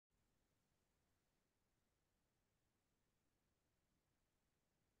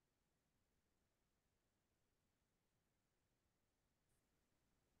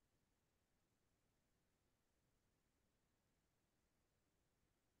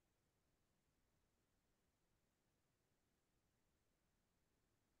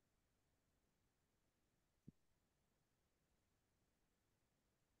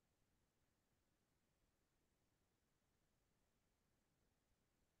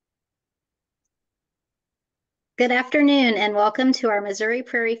Good afternoon and welcome to our Missouri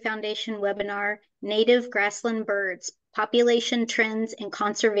Prairie Foundation webinar, Native Grassland Birds, Population Trends and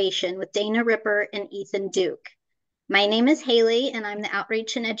Conservation with Dana Ripper and Ethan Duke. My name is Haley and I'm the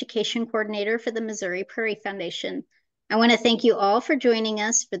Outreach and Education Coordinator for the Missouri Prairie Foundation. I want to thank you all for joining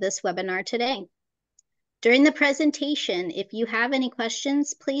us for this webinar today. During the presentation, if you have any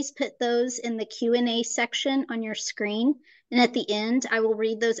questions, please put those in the Q&A section on your screen, and at the end, I will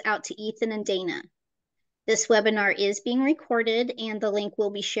read those out to Ethan and Dana. This webinar is being recorded and the link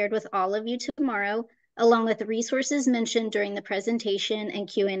will be shared with all of you tomorrow, along with the resources mentioned during the presentation and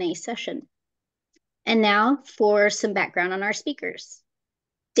Q&A session. And now for some background on our speakers.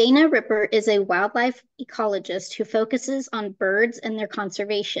 Dana Ripper is a wildlife ecologist who focuses on birds and their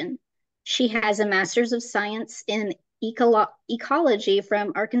conservation. She has a Master's of Science in Ecology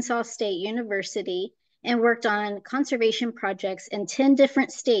from Arkansas State University and worked on conservation projects in 10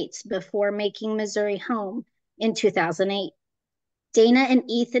 different states before making Missouri home in 2008. Dana and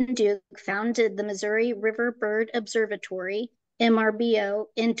Ethan Duke founded the Missouri River Bird Observatory, MRBO,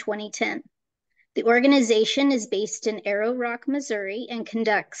 in 2010. The organization is based in Arrow Rock, Missouri, and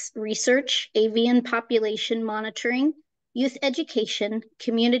conducts research, avian population monitoring, youth education,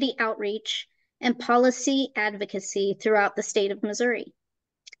 community outreach, and policy advocacy throughout the state of Missouri.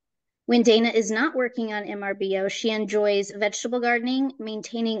 When Dana is not working on MRBO, she enjoys vegetable gardening,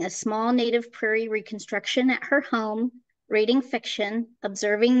 maintaining a small native prairie reconstruction at her home, reading fiction,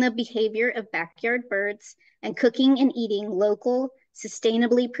 observing the behavior of backyard birds, and cooking and eating local,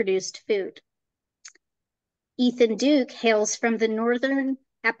 sustainably produced food. Ethan Duke hails from the northern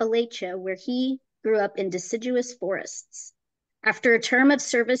Appalachia, where he grew up in deciduous forests. After a term of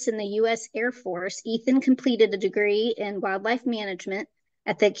service in the U.S. Air Force, Ethan completed a degree in wildlife management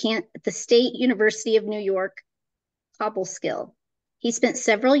at the State University of New York, Cobleskill. He spent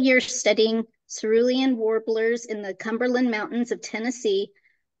several years studying cerulean warblers in the Cumberland Mountains of Tennessee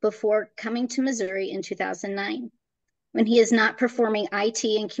before coming to Missouri in 2009. When he is not performing IT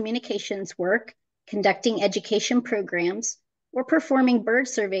and communications work, conducting education programs, or performing bird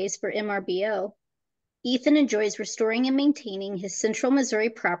surveys for MRBO, Ethan enjoys restoring and maintaining his central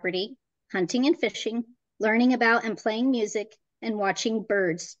Missouri property, hunting and fishing, learning about and playing music, and watching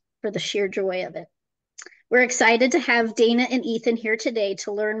birds for the sheer joy of it. We're excited to have Dana and Ethan here today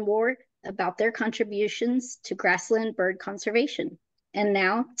to learn more about their contributions to grassland bird conservation. And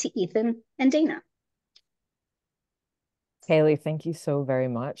now to Ethan and Dana. Haley, thank you so very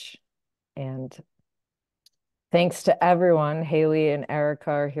much. And thanks to everyone. Haley and Erica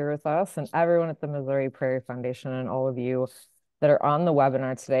are here with us, and everyone at the Missouri Prairie Foundation, and all of you that are on the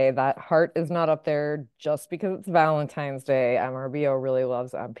webinar today. That heart is not up there just because it's Valentine's Day. MRBO really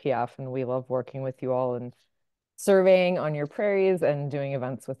loves MPF, and we love working with you all and surveying on your prairies and doing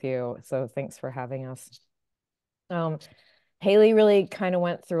events with you. So thanks for having us. Haley really kind of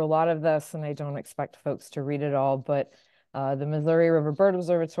went through a lot of this, and I don't expect folks to read it all, but the Missouri River Bird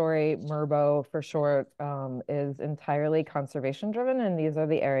Observatory, MRBO for short, is entirely conservation driven, and these are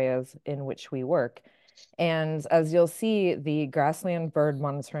the areas in which we work. And as you'll see, the Grassland Bird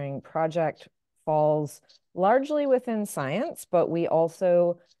Monitoring Project falls largely within science, but we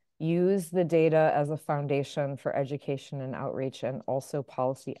also use the data as a foundation for education and outreach and also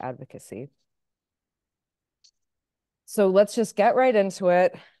policy advocacy. So let's just get right into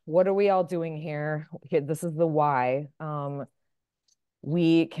it. What are we all doing here? This is the why.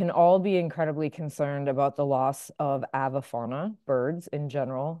 We can all be incredibly concerned about the loss of avifauna, birds in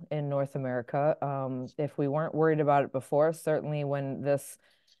general, in North America. If we weren't worried about it before, certainly when this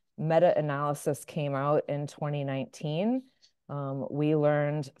meta-analysis came out in 2019, we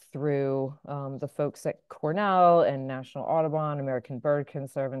learned through the folks at Cornell and National Audubon, American Bird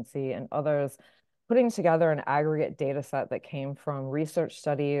Conservancy, and others, putting together an aggregate data set that came from research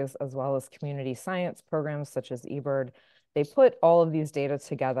studies as well as community science programs such as eBird. They put all of these data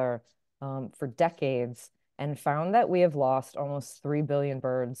together for decades and found that we have lost almost 3 billion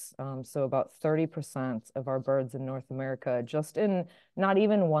birds. So about 30% of our birds in North America, just in not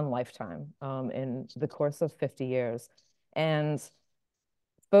even one lifetime, in the course of 50 years. And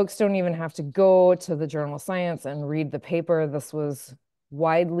folks don't even have to go to the journal Science and read the paper. This was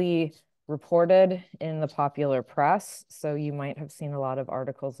widely reported in the popular press, so you might have seen a lot of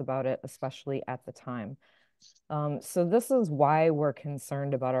articles about it, especially at the time. So this is why we're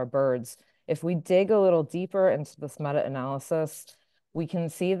concerned about our birds. If we dig a little deeper into this meta-analysis, we can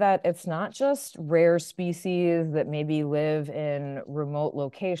see that it's not just rare species that maybe live in remote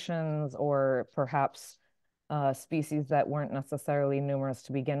locations or perhaps species that weren't necessarily numerous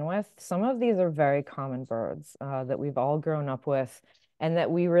to begin with. Some of these are very common birds that we've all grown up with and that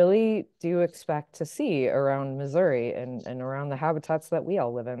we really do expect to see around Missouri and around the habitats that we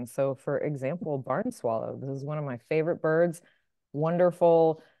all live in. So, for example, barn swallow. This is one of my favorite birds.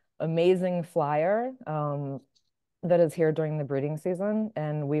 Wonderful, amazing flyer. That is here during the breeding season,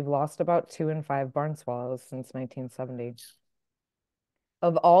 and we've lost about 2 in 5 barn swallows since 1970.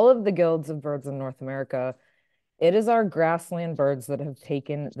 Of all of the guilds of birds in North America, it is our grassland birds that have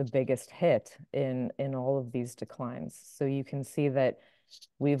taken the biggest hit in all of these declines. So you can see that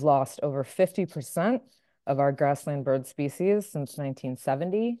we've lost over 50% of our grassland bird species since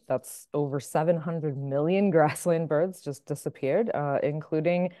 1970. That's over 700 million grassland birds just disappeared,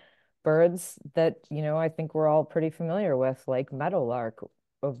 including birds that, I think we're all pretty familiar with, like meadowlark,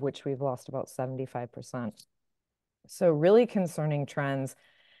 of which we've lost about 75%. So really concerning trends.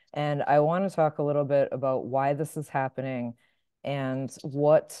 And I want to talk a little bit about why this is happening and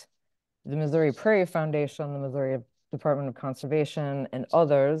what the Missouri Prairie Foundation, the Missouri Department of Conservation, and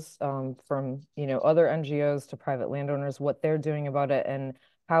others, from other NGOs to private landowners, what they're doing about it, and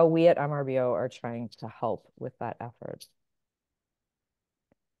how we at MRBO are trying to help with that effort.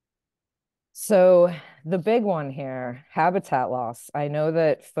 So the big one here, habitat loss. I know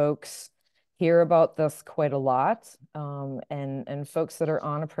that folks hear about this quite a lot, and folks that are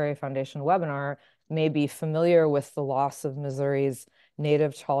on a Prairie Foundation webinar may be familiar with the loss of Missouri's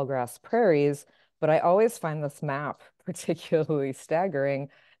native tallgrass prairies, but I always find this map particularly staggering.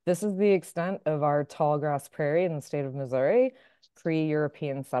 This is the extent of our tallgrass prairie in the state of Missouri,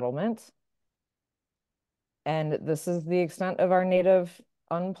 pre-European settlement. And this is the extent of our native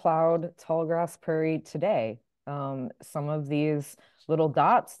unplowed tallgrass prairie today. Some of these little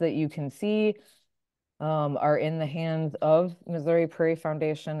dots that you can see are in the hands of Missouri Prairie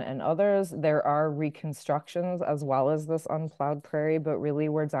Foundation and others. There are reconstructions as well as this unplowed prairie, but really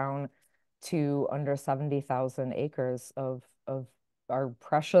we're down to under 70,000 acres of our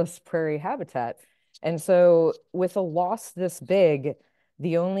precious prairie habitat. And so with a loss this big,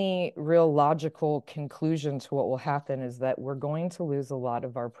 the only real logical conclusion to what will happen is that we're going to lose a lot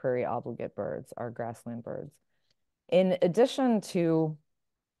of our prairie obligate birds, our grassland birds. In addition to,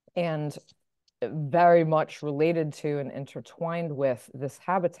 and very much related to and intertwined with this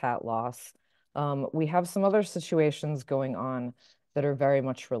habitat loss, we have some other situations going on that are very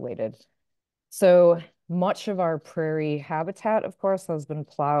much related. So much of our prairie habitat, of course, has been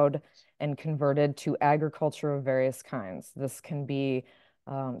plowed and converted to agriculture of various kinds. This can be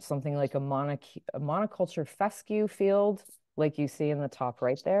something like a monoculture fescue field, like you see in the top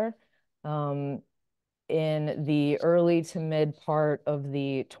right there. In the early to mid part of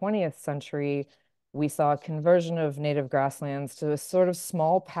the 20th century, we saw a conversion of native grasslands to a sort of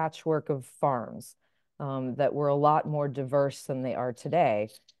small patchwork of farms that were a lot more diverse than they are today.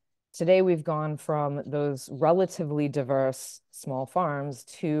 Today, we've gone from those relatively diverse small farms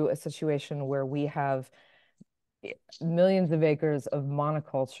to a situation where we have millions of acres of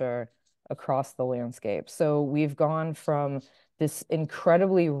monoculture across the landscape. So we've gone from this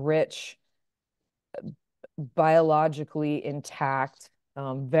incredibly rich, biologically intact,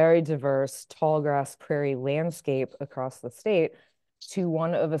 very diverse tallgrass prairie landscape across the state to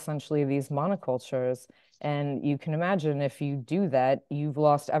one of essentially these monocultures. And you can imagine if you do that, you've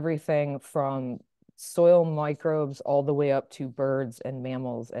lost everything from soil microbes all the way up to birds and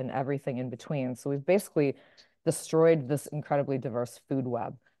mammals and everything in between. So we've basically destroyed this incredibly diverse food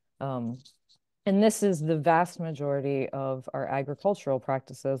web. And this is the vast majority of our agricultural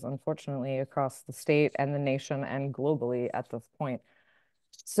practices, unfortunately, across the state and the nation and globally at this point.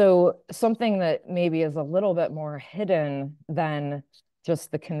 So something that maybe is a little bit more hidden than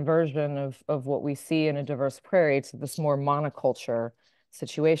just the conversion of what we see in a diverse prairie to this more monoculture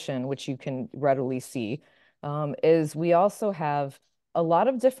situation, which you can readily see, is we also have a lot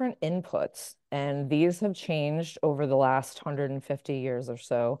of different inputs, and these have changed over the last 150 years or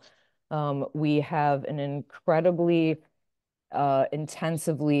so. We have an incredibly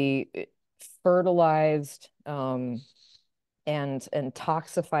intensively fertilized and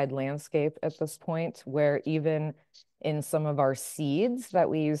toxified landscape at this point, where even in some of our seeds that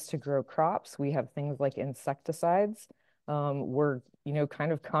we use to grow crops, we have things like insecticides. We're,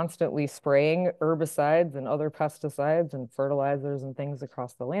 kind of constantly spraying herbicides and other pesticides and fertilizers and things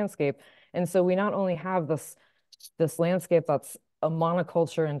across the landscape. And so we not only have this landscape that's a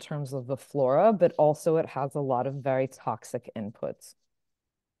monoculture in terms of the flora, but also it has a lot of very toxic inputs.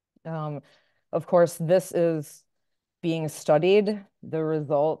 Of course, this is being studied. The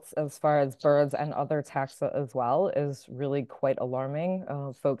results as far as birds and other taxa as well is really quite alarming.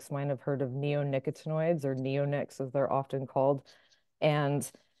 Folks might have heard of neonicotinoids, or neonics as they're often called.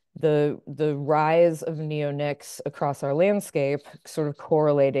 And the rise of neonics across our landscape sort of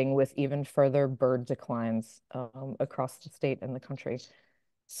correlating with even further bird declines across the state and the country.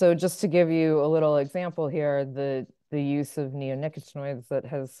 So just to give you a little example here, the use of neonicotinoids that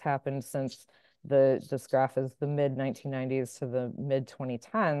has happened since this graph is the mid 1990s to the mid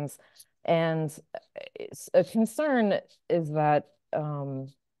 2010s. And a concern is that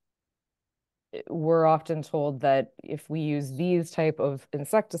we're often told that if we use these type of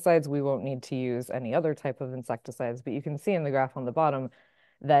insecticides, we won't need to use any other type of insecticides. But you can see in the graph on the bottom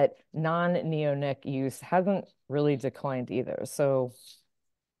that non-neonic use hasn't really declined either. So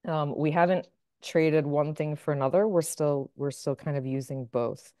we haven't traded one thing for another. We're still kind of using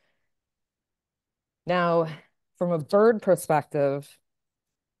both. Now, from a bird perspective,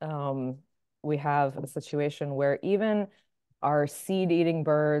 we have a situation where even our seed-eating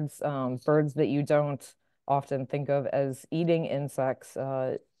birds, birds that you don't often think of as eating insects,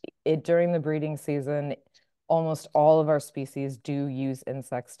 during the breeding season, almost all of our species do use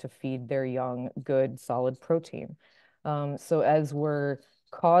insects to feed their young good solid protein. So as we're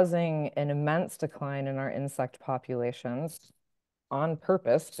causing an immense decline in our insect populations on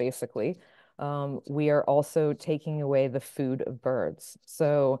purpose, basically, we are also taking away the food of birds.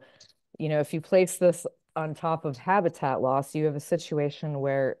 So, if you place this on top of habitat loss, you have a situation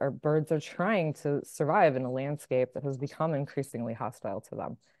where our birds are trying to survive in a landscape that has become increasingly hostile to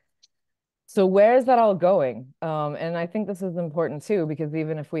them. So where is that all going? And I think this is important too, because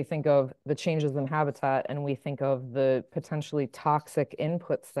even if we think of the changes in habitat and we think of the potentially toxic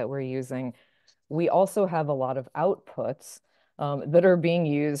inputs that we're using, we also have a lot of outputs that are being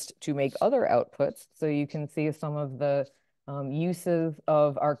used to make other outputs. So you can see some of the uses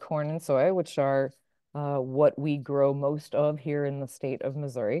of our corn and soy, which are what we grow most of here in the state of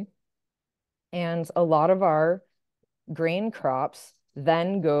Missouri. And a lot of our grain crops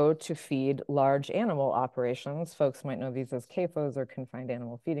then go to feed large animal operations. Folks might know these as CAFOs or confined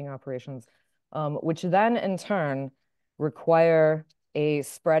animal feeding operations, which then in turn require a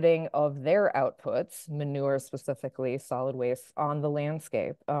spreading of their outputs, manure specifically, solid waste, on the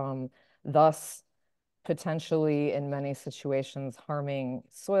landscape, thus potentially in many situations harming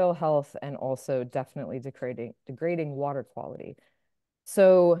soil health and also definitely degrading water quality.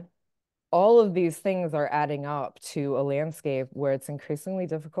 So all of these things are adding up to a landscape where it's increasingly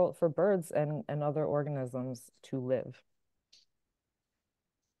difficult for birds and other organisms to live.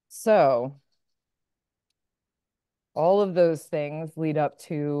 So all of those things lead up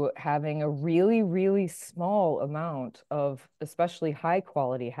to having a really, really small amount of especially high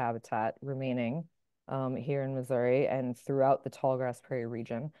quality habitat remaining here in Missouri and throughout the tallgrass prairie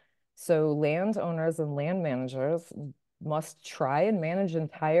region. So landowners and land managers must try and manage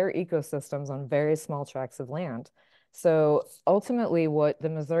entire ecosystems on very small tracts of land. So ultimately, what the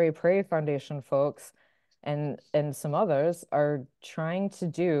Missouri Prairie Foundation folks and some others are trying to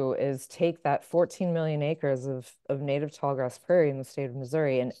do is take that 14 million acres of native tallgrass prairie in the state of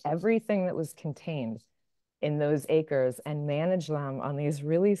Missouri and everything that was contained in those acres and manage them on these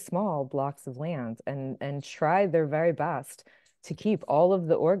really small blocks of land and try their very best to keep all of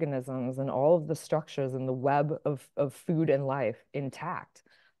the organisms and all of the structures in the web of food and life intact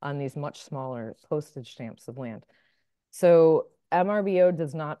on these much smaller postage stamps of land. So MRBO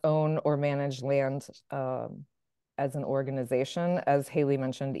does not own or manage land as an organization. As Haley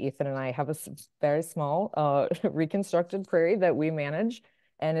mentioned, Ethan and I have a very small reconstructed prairie that we manage,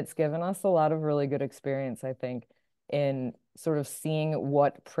 and it's given us a lot of really good experience, I think, in sort of seeing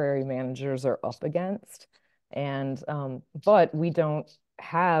what prairie managers are up against. And but we don't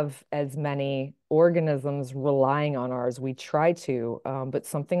have as many organisms relying on ours. We try to, but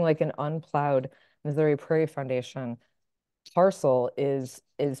something like an unplowed Missouri Prairie Foundation parcel is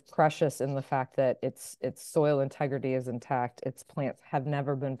precious in the fact that its soil integrity is intact. Its plants have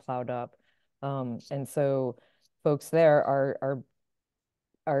never been plowed up, and so folks there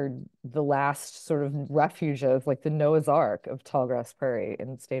are the last sort of refuges, like the Noah's Ark of tallgrass prairie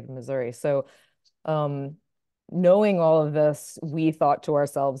in the state of Missouri. So, knowing all of this, we thought to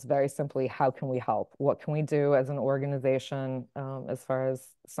ourselves very simply, how can we help? What can we do as an organization, as far as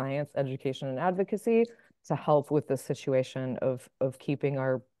science, education, and advocacy to help with the situation of keeping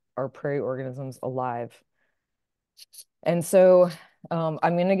our prairie organisms alive? And so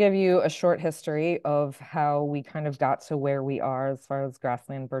I'm going to give you a short history of how we kind of got to where we are as far as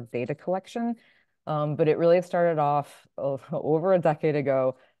grassland bird data collection. But it really started off over a decade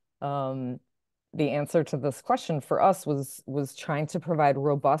ago. The answer to this question for us was trying to provide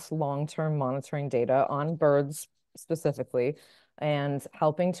robust long-term monitoring data on birds specifically and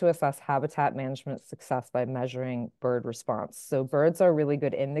helping to assess habitat management success by measuring bird response. So birds are really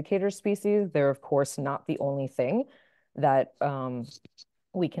good indicator species. They're, of course, not the only thing that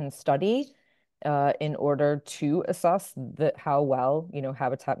we can study in order to assess how well,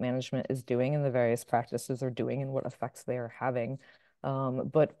 habitat management is doing and the various practices are doing and what effects they are having.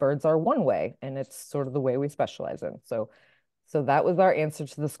 But birds are one way, and it's sort of the way we specialize in. So that was our answer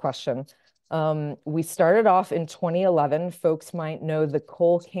to this question. We started off in 2011. Folks might know the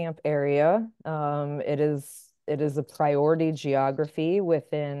Coal Camp area. It is a priority geography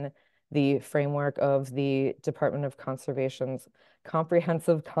within the framework of the Department of Conservation's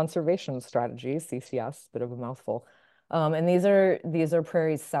Comprehensive Conservation Strategy, CCS, bit of a mouthful. And these are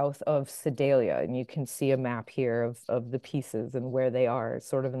prairies south of Sedalia, and you can see a map here of the pieces and where they are,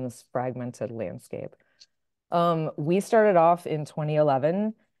 sort of in this fragmented landscape. We started off in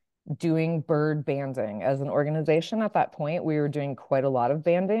 2011 doing bird banding. As an organization at that point, we were doing quite a lot of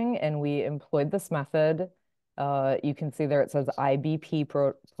banding, and we employed this method. You can see there it says IBP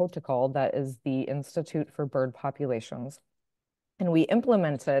protocol. That is the Institute for Bird Populations. And we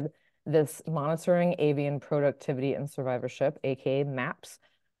implemented this Monitoring Avian Productivity and Survivorship, aka MAPS,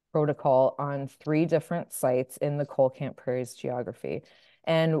 protocol on 3 different sites in the Coal Camp Prairies geography.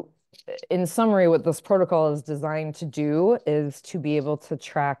 And in summary, what this protocol is designed to do is to be able to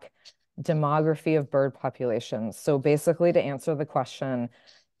track demography of bird populations. So basically to answer the question,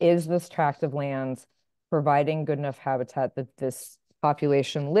 is this tract of land providing good enough habitat that this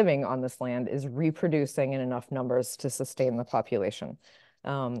population living on this land is reproducing in enough numbers to sustain the population?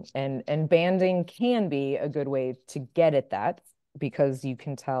 And banding can be a good way to get at that, because you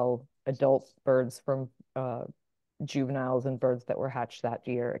can tell adult birds from juveniles and birds that were hatched that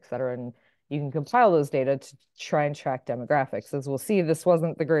year, et cetera. And you can compile those data to try and track demographics. As we'll see, this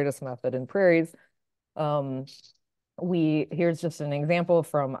wasn't the greatest method in prairies. Here's just an example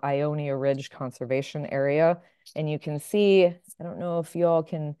from Ionia Ridge Conservation Area. And you can see, I don't know if you all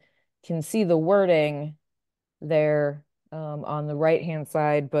can see the wording there on the right-hand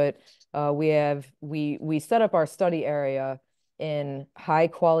side, but we set up our study area in high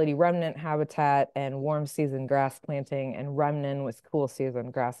quality remnant habitat and warm season grass planting, and remnant with cool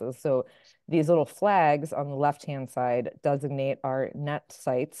season grasses. So these little flags on the left-hand side designate our net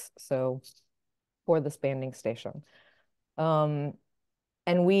sites, so for this banding station. And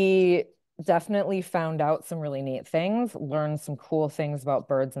we definitely found out some really neat things, learned some cool things about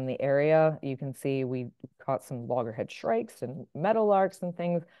birds in the area. You can see we caught some loggerhead shrikes and meadowlarks and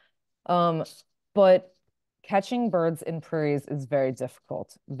things. But catching birds in prairies is very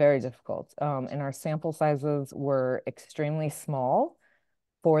difficult, very difficult. And our sample sizes were extremely small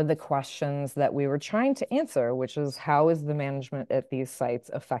for the questions that we were trying to answer, which is how is the management at these sites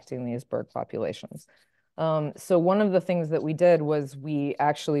affecting these bird populations? So one of the things that we did was we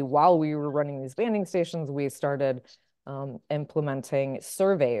actually, while we were running these banding stations, we started implementing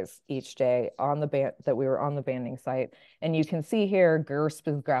surveys each day on the that we were on the banding site. And you can see here, GERSP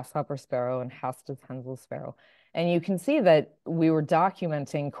is grasshopper sparrow and HASP is Hensel sparrow. And you can see that we were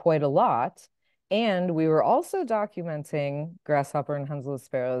documenting quite a lot. And we were also documenting grasshopper and Hensel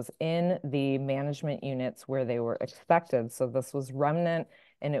sparrows in the management units where they were expected. So this was remnant,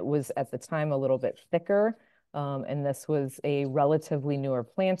 and it was at the time a little bit thicker. And this was a relatively newer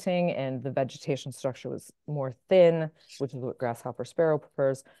planting, and the vegetation structure was more thin, which is what grasshopper sparrow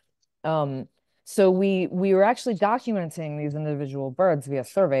prefers. So we were actually documenting these individual birds via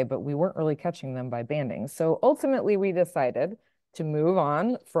survey, but we weren't really catching them by banding. So ultimately, we decided to move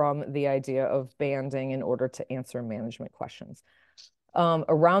on from the idea of banding in order to answer management questions.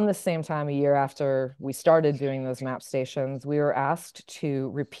 Around the same time, a year after we started doing those map stations, we were asked to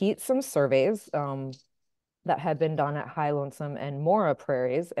repeat some surveys that had been done at High Lonesome and Mora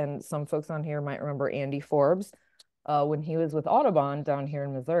prairies. And some folks on here might remember Andy Forbes. When he was with Audubon down here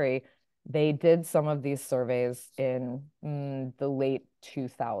in Missouri, they did some of these surveys in the late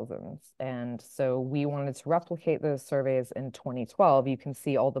 2000s. And so we wanted to replicate those surveys in 2012. You can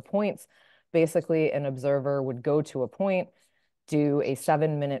see all the points. Basically, an observer would go to a point, do a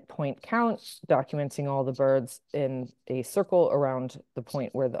 7-minute point count, documenting all the birds in a circle around the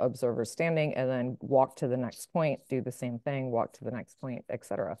point where the observer is standing, and then walk to the next point, do the same thing, walk to the next point,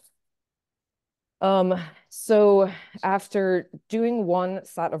 etc. So after doing one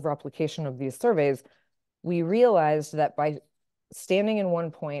set of replication of these surveys, we realized that by standing in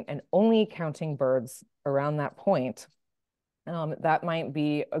one point and only counting birds around that point, that might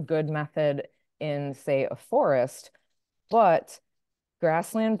be a good method in, say, a forest, but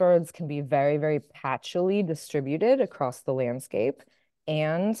grassland birds can be very, very patchily distributed across the landscape.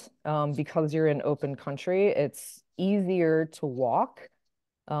 And because you're in open country, it's easier to walk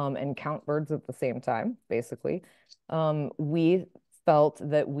and count birds at the same time, basically. We felt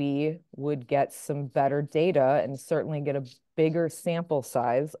that we would get some better data and certainly get a bigger sample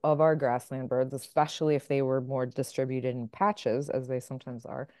size of our grassland birds, especially if they were more distributed in patches, as they sometimes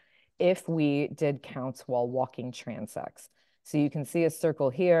are, if we did counts while walking transects. So you can see a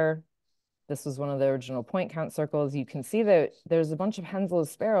circle here. This was one of the original point count circles. You can see that there's a bunch of Henslow's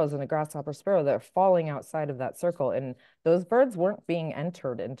sparrows and a grasshopper sparrow that are falling outside of that circle. And those birds weren't being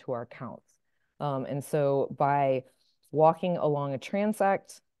entered into our counts. And so by walking along a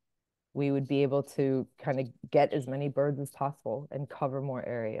transect, we would be able to kind of get as many birds as possible and cover more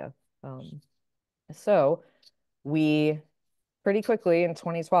area. So we pretty quickly in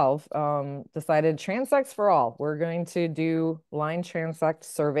 2012 decided transects for all. We're going to do line transect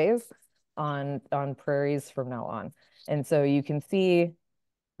surveys on prairies from now on. And so you can see,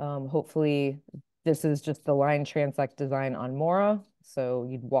 hopefully this is just the line transect design on Mora. So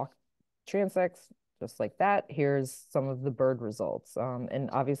you'd walk transects just like that. Here's some of the bird results.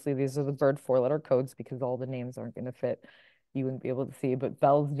 And obviously these are the bird 4-letter codes because all the names aren't going to fit. You wouldn't be able to see, but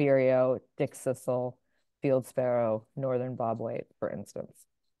Bell's vireo, Dick Sissel, field sparrow, northern bobwhite, for instance.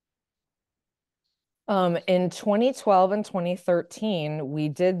 In 2012 and 2013, we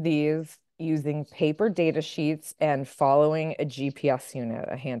did these using paper data sheets and following a GPS unit,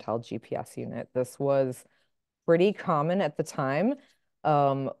 a handheld GPS unit. This was pretty common at the time.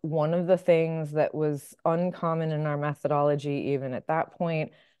 One of the things that was uncommon in our methodology, even at that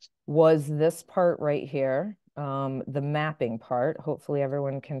point, was this part right here, the mapping part. Hopefully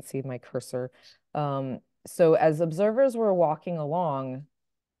everyone can see my cursor. So as observers were walking along,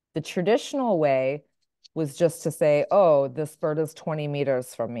 the traditional way was just to say, oh, this bird is 20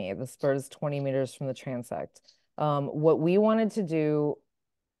 meters from me. This bird is 20 meters from the transect. What we wanted to do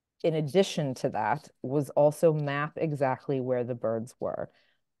in addition to that was also map exactly where the birds were.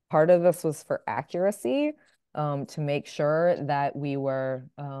 Part of this was for accuracy, to make sure that we were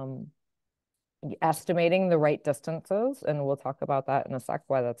estimating the right distances, and we'll talk about that in a sec,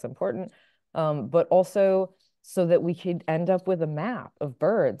 why that's important, but also so that we could end up with a map of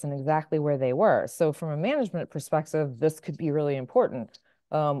birds and exactly where they were. So from a management perspective, this could be really important.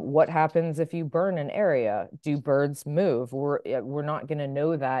 What happens if you burn an area? Do birds move? We're not going to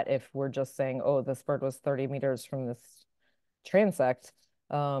know that if we're just saying, oh, this bird was 30 meters from this transect.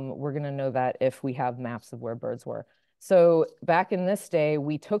 We're going to know that if we have maps of where birds were. So back in this day,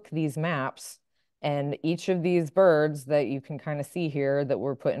 we took these maps, and each of these birds that you can kind of see here that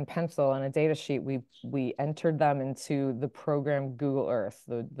were put in pencil on a data sheet, we entered them into the program Google Earth,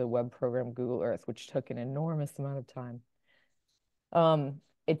 the web program Google Earth, which took an enormous amount of time.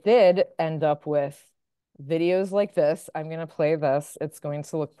 It did end up with videos like this. I'm going to play this. It's going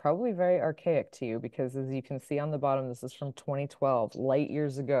to look probably very archaic to you because, as you can see on the bottom, this is from 2012, light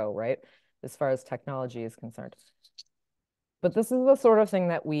years ago, right? As far as technology is concerned. But this is the sort of thing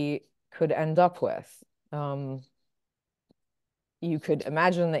that we could end up with. You could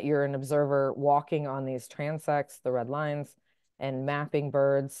imagine that you're an observer walking on these transects, the red lines, and mapping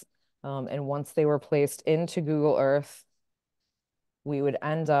birds. And once they were placed into Google Earth, we would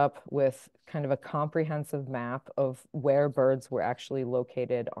end up with kind of a comprehensive map of where birds were actually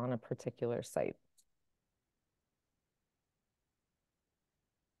located on a particular site.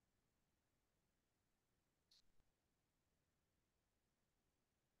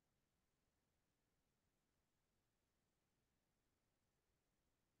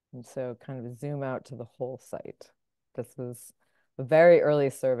 And so kind of zoom out to the whole site. This is a very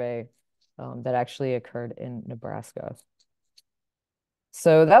early survey that actually occurred in Nebraska.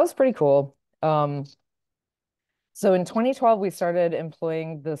 So that was pretty cool. So in 2012, we started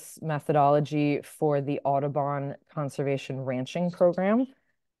employing this methodology for the Audubon Conservation Ranching Program.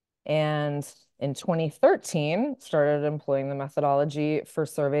 And in 2013, started employing the methodology for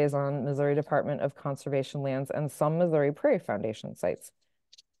surveys on Missouri Department of Conservation lands and some Missouri Prairie Foundation sites.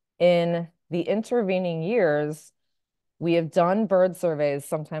 In the intervening years, we have done bird surveys,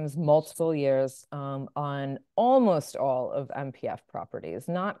 sometimes multiple years, on almost all of MPF properties.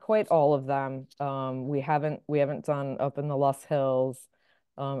 Not quite all of them. We haven't done up in the Loess Hills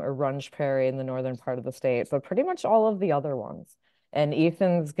or Runge Prairie in the northern part of the state, but pretty much all of the other ones. And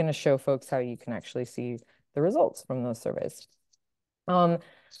Ethan's going to show folks how you can actually see the results from those surveys.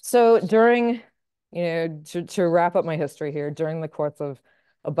 So during, to wrap up my history here, during the course of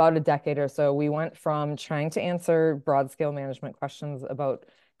about a decade or so, we went from trying to answer broad scale management questions about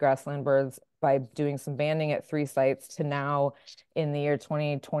grassland birds by doing some banding at 3 sites to now in the year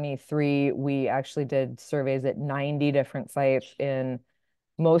 2023, we actually did surveys at 90 different sites in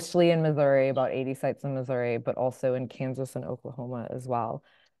mostly in Missouri, about 80 sites in Missouri, but also in Kansas and Oklahoma as well.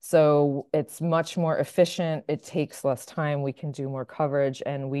 So it's much more efficient. It takes less time. We can do more coverage,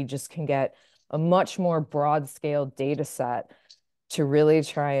 and we just can get a much more broad scale data set to really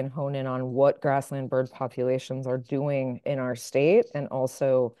try and hone in on what grassland bird populations are doing in our state and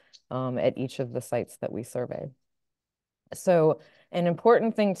also at each of the sites that we survey. So an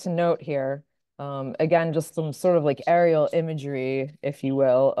important thing to note here, again, just some sort of like aerial imagery, if you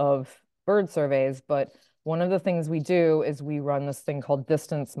will, of bird surveys. But one of the things we do is we run this thing called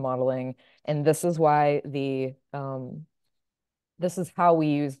distance modeling. And this is why this is how we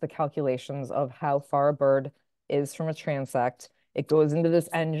use the calculations of how far a bird is from a transect. It goes into this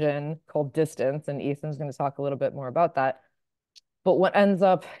engine called distance, and Ethan's going to talk a little bit more about that. But what ends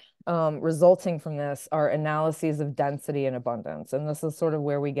up resulting from this are analyses of density and abundance. And this is sort of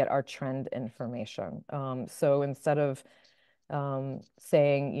where we get our trend information. So instead of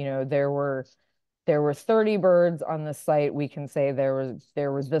saying, you know, there were 30 birds on the site, we can say there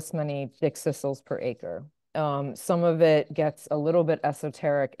was this many dickcissels per acre. Some of it gets a little bit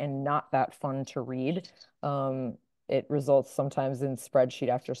esoteric and not that fun to read. It results sometimes in spreadsheet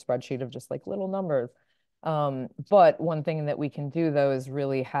after spreadsheet of just like little numbers. But one thing that we can do though is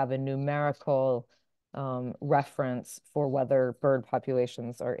really have a numerical reference for whether bird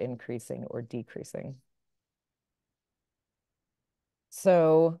populations are increasing or decreasing.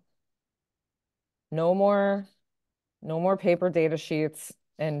 So no more paper data sheets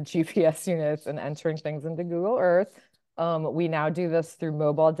and GPS units and entering things into Google Earth. We now do this through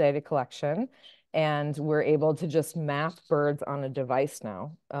mobile data collection, and we're able to just map birds on a device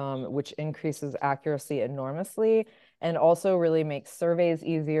now, which increases accuracy enormously and also really makes surveys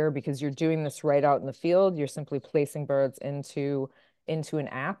easier because you're doing this right out in the field. You're simply placing birds into an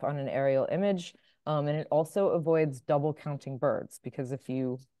app on an aerial image. And it also avoids double counting birds because if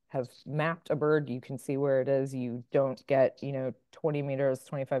you have mapped a bird, you can see where it is. You don't get, 20 meters,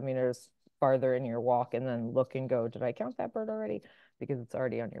 25 meters farther in your walk and then look and go, did I count that bird already? Because it's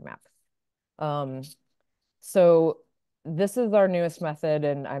already on your map. So this is our newest method,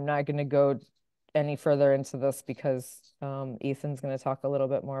 and I'm not going to go any further into this because Ethan's going to talk a little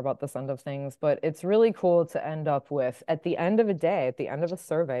bit more about this end of things. But it's really cool to end up with, at the end of a day, at the end of a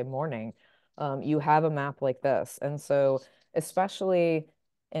survey morning, you have a map like this. And so especially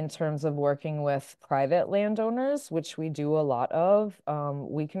in terms of working with private landowners, which we do a lot of,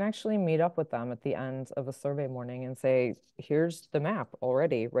 we can actually meet up with them at the end of a survey morning and say, here's the map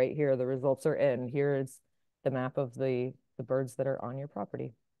already, right here. The results are in. Here's the map of the birds that are on your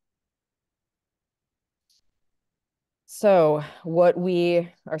property. So what we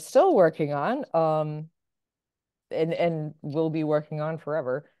are still working on, and will be working on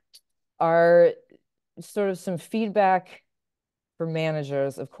forever, are sort of some feedback for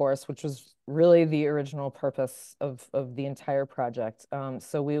managers, of course, which was really the original purpose of the entire project.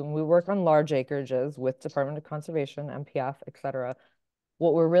 So we work on large acreages with Department of Conservation, MPF, et cetera.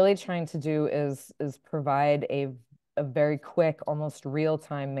 What we're really trying to do is provide a very quick, almost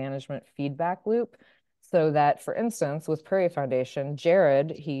real-time management feedback loop so that, for instance, with Prairie Foundation,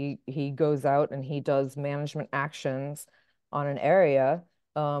 Jared, he goes out and he does management actions on an area.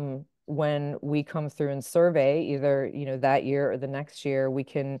 When we come through and survey either, that year or the next year, we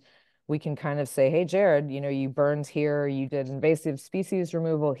can kind of say, hey, Jared, you burned here, you did invasive species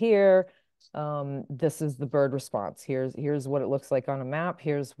removal here. This is the bird response. Here's what it looks like on a map.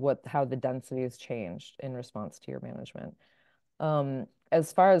 Here's how the density has changed in response to your management.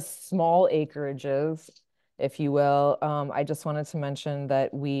 As far as small acreages, if you will, I just wanted to mention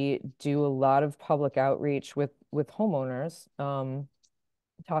that we do a lot of public outreach with homeowners,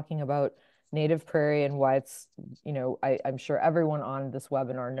 talking about native prairie and why it's, I'm sure everyone on this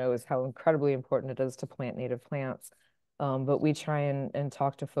webinar knows how incredibly important it is to plant native plants. But we try and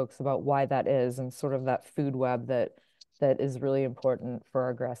talk to folks about why that is and sort of that food web that is really important for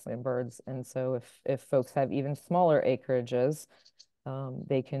our grassland birds. And so if folks have even smaller acreages,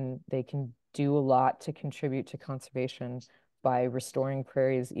 they can do a lot to contribute to conservation by restoring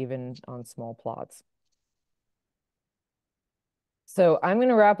prairies even on small plots. So I'm going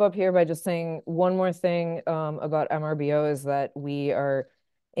to wrap up here by just saying one more thing about MRBO is that we are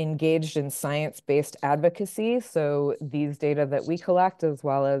engaged in science-based advocacy. So these data that we collect, as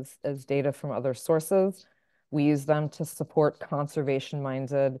well as data from other sources, we use them to support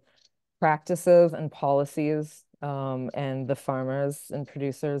conservation-minded practices and policies, and the farmers and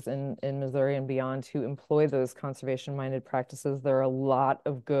producers in Missouri and beyond who employ those conservation-minded practices. There are a lot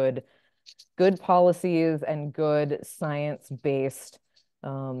of good policies and good science-based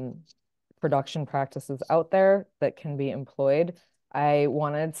production practices out there that can be employed. I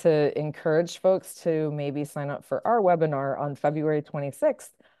wanted to encourage folks to maybe sign up for our webinar on February 26th.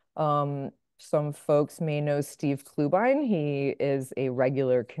 Some folks may know Steve Klubine. He is a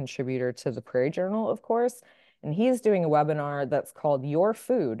regular contributor to the Prairie Journal, of course, and he's doing a webinar that's called Your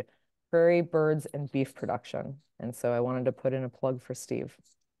Food, Prairie Birds and Beef Production. And so I wanted to put in a plug for Steve.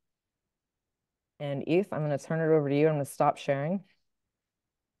 And Eve, I'm going to turn it over to you. I'm going to stop sharing.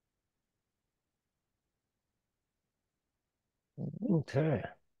 Okay.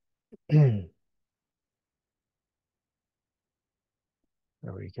 There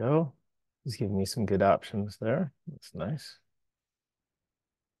we go. He's giving me some good options there. That's nice.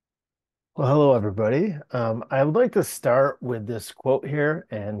 Well, hello, everybody. I would like to start with this quote here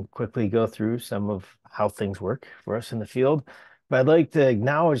and quickly go through some of how things work for us in the field. But I'd like to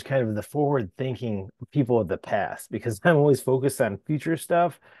acknowledge kind of the forward-thinking people of the past, because I'm always focused on future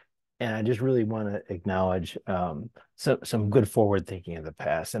stuff. And I just really want to acknowledge some good forward thinking of the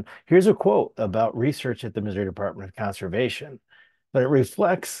past. And here's a quote about research at the Missouri Department of Conservation, but it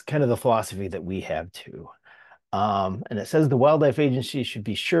reflects kind of the philosophy that we have too. And it says the Wildlife Agency should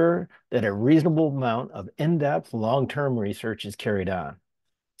be sure that a reasonable amount of in-depth, long-term research is carried on.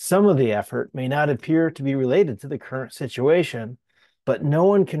 Some of the effort may not appear to be related to the current situation, but no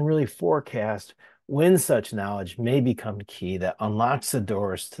one can really forecast when such knowledge may become key that unlocks the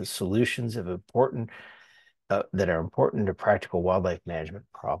doors to solutions of that are important to practical wildlife management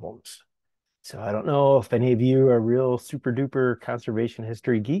problems. So I don't know if any of you are real super duper conservation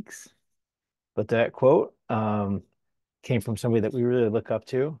history geeks, but that quote came from somebody that we really look up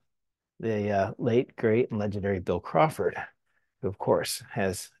to, the late, great, and legendary Bill Crawford, who of course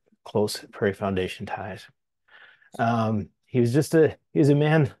has close Prairie Foundation ties. He was a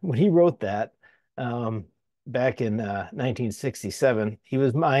man when he wrote that back in 1967. He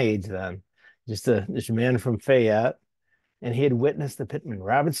was my age then, just a man from Fayette, and he had witnessed the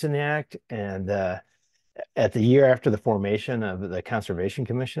Pittman-Robertson Act and at the year after the formation of the Conservation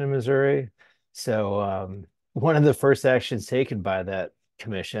Commission in Missouri. So one of the first actions taken by that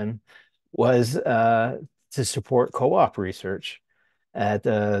commission was to support co-op research at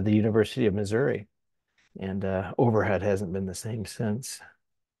the University of Missouri. And overhead hasn't been the same since.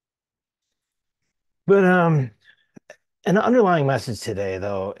 But an underlying message today,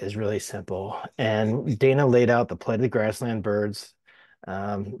 though, is really simple. And Dana laid out the plight of the grassland birds,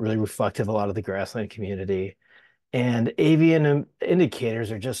 really reflective of a lot of the grassland community. And avian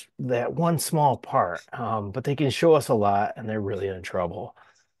indicators are just that one small part, but they can show us a lot, and they're really in trouble.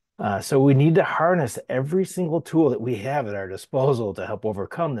 So we need to harness every single tool that we have at our disposal to help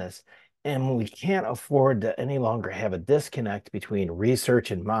overcome this. And we can't afford to any longer have a disconnect between research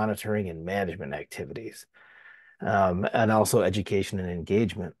and monitoring and management activities, and also education and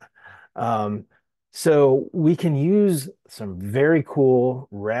engagement. So we can use some very cool,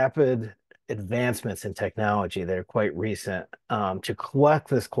 rapid advancements in technology that are quite recent to collect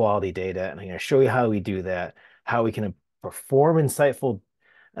this quality data. And I'm going to show you how we do that, how we can perform insightful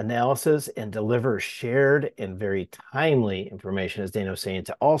analysis and deliver shared and very timely information, as Dana was saying,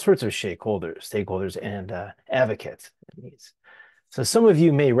 to all sorts of stakeholders and advocates. So some of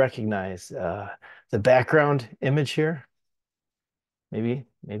you may recognize the background image here. Maybe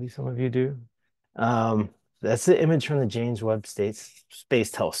some of you do. That's the image from the James Webb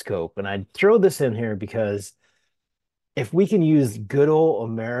Space Telescope. And I throw this in here because if we can use good old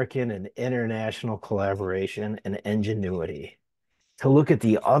American and international collaboration and ingenuity to look at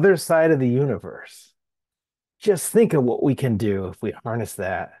the other side of the universe, just think of what we can do if we harness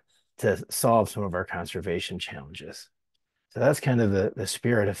that to solve some of our conservation challenges. So that's kind of the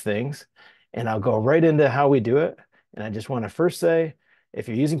spirit of things. And I'll go right into how we do it. And I just want to first say, if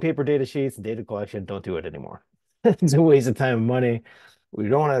you're using paper data sheets and data collection, don't do it anymore. It's a waste of time and money. We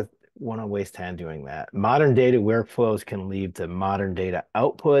don't want to waste time doing that. Modern data workflows can lead to modern data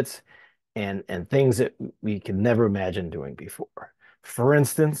outputs and things that we could never imagine doing before. For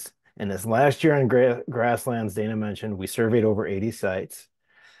instance, in this last year on Grasslands, Dana mentioned, we surveyed over 80 sites.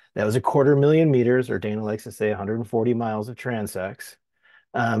 That was 250,000 meters, or Dana likes to say 140 miles of transects.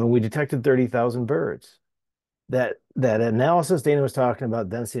 And we detected 30,000 birds. That analysis Dana was talking about,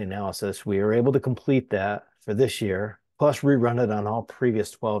 density analysis, we were able to complete that for this year, plus rerun it on all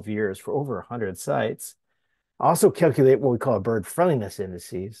previous 12 years for over 100 sites. Also calculate what we call bird friendliness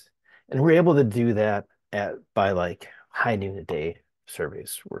indices. And we're able to do that by like high noon a day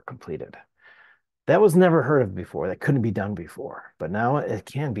surveys were completed. That was never heard of before. That couldn't be done before, but now it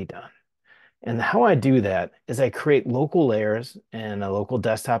can be done. And how I do that is I create local layers in a local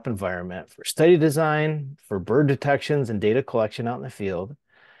desktop environment for study design, for bird detections and data collection out in the field.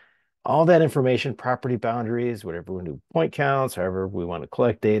 all that information, property boundaries, whatever we do, point counts, however we want to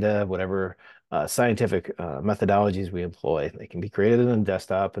collect data, whatever scientific methodologies we employ. They can be created in a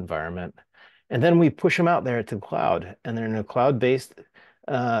desktop environment. And then we push them out there to the cloud, and they're in a cloud-based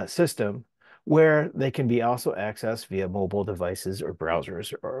system where they can be also accessed via mobile devices or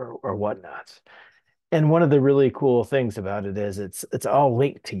browsers or whatnot. And one of the really cool things about it is it's all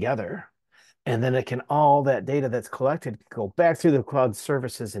linked together. And then it can all that data that's collected go back through the cloud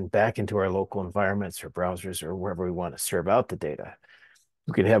services and back into our local environments or browsers or wherever we want to serve out the data.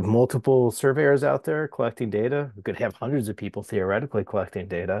 We could have multiple surveyors out there collecting data. We could have hundreds of people theoretically collecting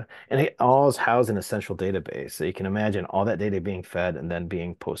data, and it all is housed in a central database. So you can imagine all that data being fed and then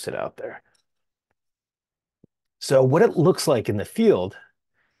being posted out there. So what it looks like in the field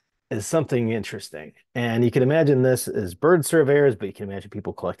is something interesting. And you can imagine this as bird surveyors, but you can imagine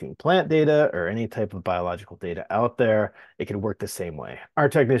people collecting plant data or any type of biological data out there. It could work the same way. Our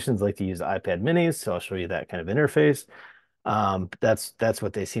technicians like to use iPad minis, so I'll show you that kind of interface. That's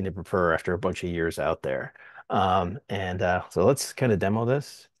what they seem to prefer after a bunch of years out there. So let's kind of demo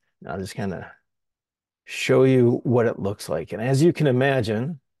this. I'll just kind of show you what it looks like. And as you can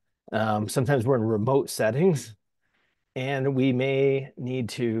imagine, sometimes we're in remote settings and we may need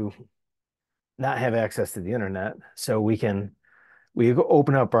to not have access to the internet. So we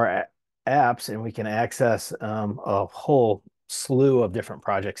open up our apps and we can access a whole slew of different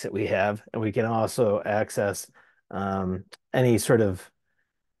projects that we have. And we can also access any sort of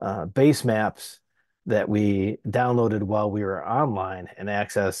base maps that we downloaded while we were online and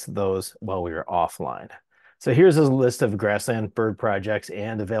access those while we were offline. So here's a list of grassland bird projects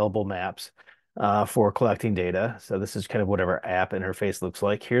and available maps for collecting data. So this is kind of what our app interface looks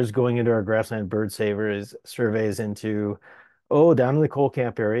like. Here's going into our grassland bird savers surveys into, down in the coal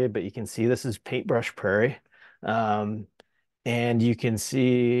camp area, but you can see this is paintbrush prairie. And you can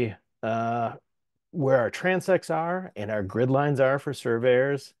see where our transects are and our grid lines are for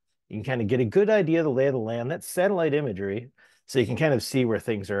surveyors. You can kind of get a good idea of the lay of the land. That's satellite imagery, so you can kind of see where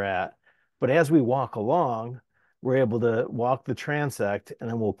things are at. But as we walk along, we're able to walk the transect, and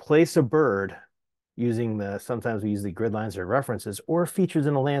then we'll place a bird using sometimes we use the grid lines or references or features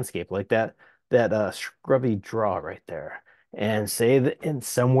in a landscape like that scrubby draw right there. And say that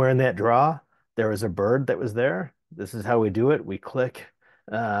somewhere in that draw, there was a bird that was there. This is how we do it. We click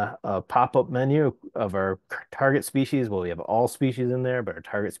a pop-up menu of our target species. Well, we have all species in there, but our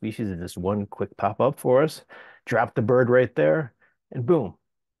target species is just one quick pop-up for us. Drop the bird right there, and boom,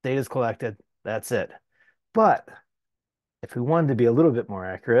 data's collected. That's it. But if we wanted to be a little bit more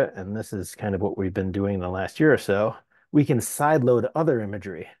accurate, and this is kind of what we've been doing in the last year or so, we can sideload other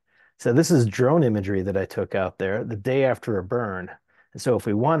imagery. So this is drone imagery that I took out there the day after a burn. And so if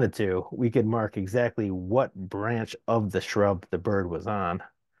we wanted to, we could mark exactly what branch of the shrub the bird was on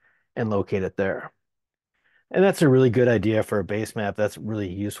and locate it there. And that's a really good idea for a base map. That's really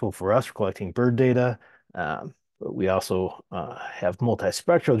useful for us for collecting bird data. But we also have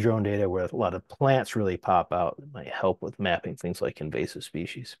multispectral drone data where a lot of plants really pop out. It might help with mapping things like invasive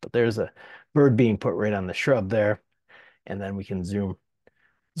species. But there's a bird being put right on the shrub there. And then we can zoom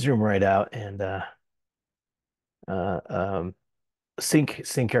right out and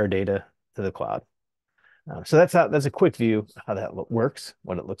sync our data to the cloud. So that's a quick view of how that works,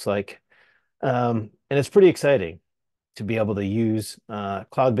 what it looks like. And it's pretty exciting to be able to use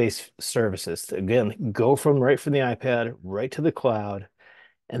cloud-based services to, again, go right from the iPad right to the cloud.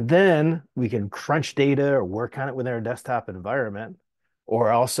 And then we can crunch data or work on it within our desktop environment, or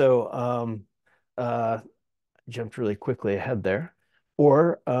also jumped really quickly ahead there,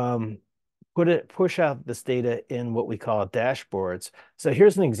 or push out this data in what we call dashboards. So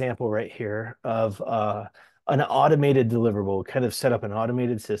here's an example right here of an automated deliverable, kind of set up an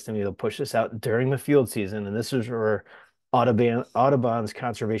automated system. It'll push this out during the field season. And this is our Audubon's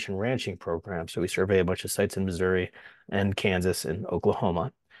conservation ranching program. So we survey a bunch of sites in Missouri and Kansas and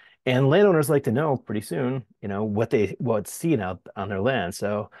Oklahoma. And landowners like to know pretty soon, what's seen out on their land.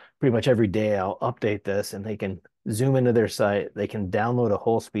 So pretty much every day I'll update this and they can zoom into their site. They can download a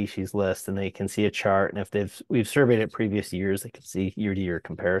whole species list and they can see a chart. And if we've surveyed it previous years, they can see year-to-year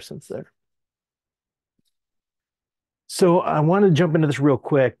comparisons there. So I want to jump into this real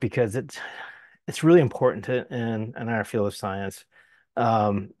quick because it's really important in our field of science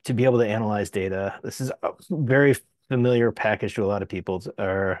to be able to analyze data. This is a very familiar package to a lot of people,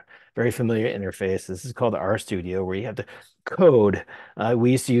 or very familiar interface. This is called RStudio, where you have to code.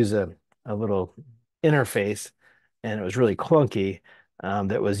 We used to use a little interface, and it was really clunky.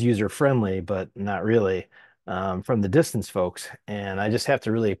 That was user friendly, but not really from the distance folks. And I just have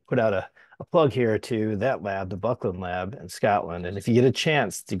to really put out a a plug here to that lab, the Buckland lab in Scotland. And if you get a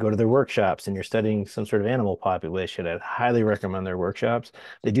chance to go to their workshops and you're studying some sort of animal population, I'd highly recommend their workshops.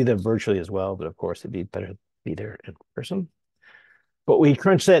 They do them virtually as well, but of course it'd be better to be there in person. But we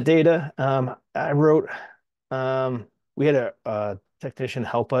crunched that data. I wrote, we had a technician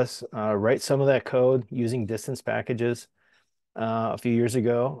help us write some of that code using distance packages a few years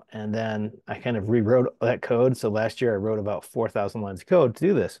ago. And then I kind of rewrote that code. So last year I wrote about 4,000 lines of code to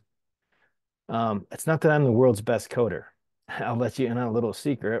do this. It's not that I'm the world's best coder. I'll let you in on a little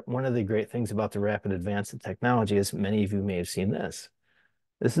secret. One of the great things about the rapid advance in technology is many of you may have seen this.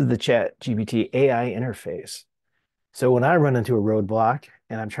 This is the ChatGPT AI interface. So when I run into a roadblock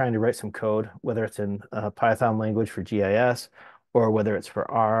and I'm trying to write some code, whether it's in Python language for GIS or whether it's for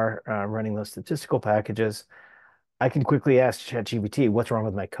R, running those statistical packages, I can quickly ask ChatGPT, what's wrong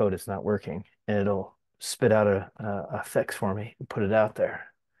with my code? It's not working. And it'll spit out a fix for me and put it out there.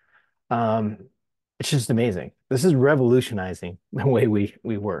 Um, it's just amazing. This is revolutionizing the way we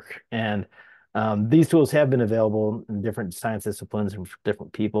work. And these tools have been available in different science disciplines and for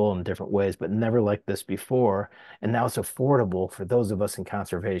different people in different ways, but never like this before. And now it's affordable for those of us in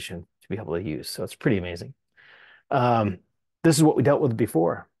conservation to be able to use. So it's pretty amazing. Um, this is what we dealt with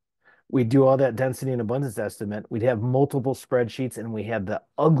before. We do all that density and abundance estimate. We'd have multiple spreadsheets, and we had the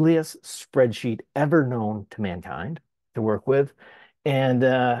ugliest spreadsheet ever known to mankind to work with. And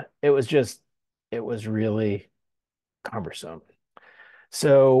it was really cumbersome.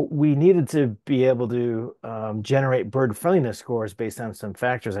 So we needed to be able to generate bird friendliness scores based on some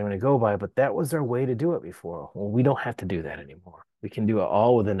factors I'm going to go by, but that was our way to do it before. Well, we don't have to do that anymore. We can do it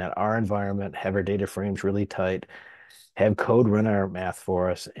all within that R environment, have our data frames really tight, have code run our math for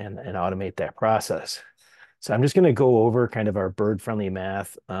us, and automate that process. So I'm just going to go over kind of our bird-friendly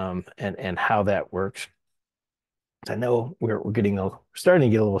math and how that works. I know we're starting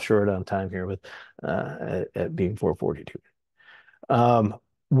to get a little short on time here with at being 4:42.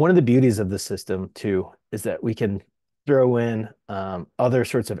 One of the beauties of the system too is that we can throw in other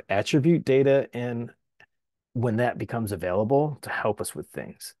sorts of attribute data in when that becomes available to help us with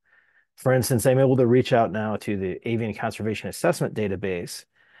things. For instance, I'm able to reach out now to the Avian Conservation Assessment database,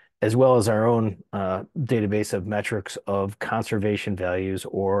 as well as our own database of metrics of conservation values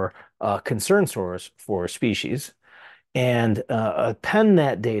or concern source for species, and append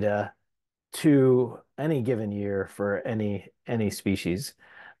that data to any given year for any species.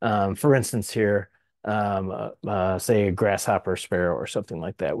 For instance, here, say a grasshopper sparrow or something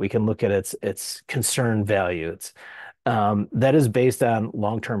like that, we can look at its concern value. It's that is based on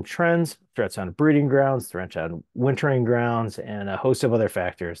long-term trends, threats on breeding grounds, threats on wintering grounds, and a host of other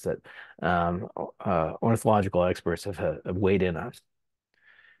factors that ornithological experts have weighed in on.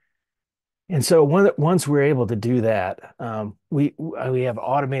 And so once we're able to do that, we have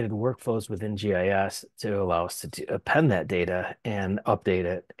automated workflows within GIS to allow us to append that data and update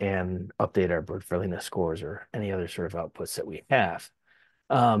it and update our bird friendliness scores or any other sort of outputs that we have.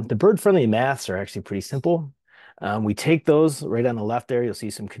 The bird friendly maths are actually pretty simple. We take those right on the left there. You'll see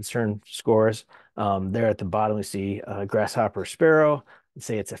some concern scores. There at the bottom, we see grasshopper sparrow. Let's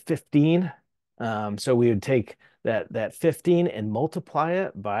say it's a 15. So we would take that 15 and multiply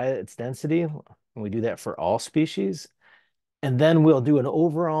it by its density. And we do that for all species. And then we'll do an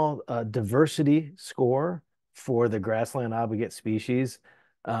overall diversity score for the grassland obligate species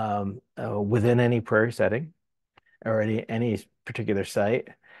within any prairie setting or any particular site.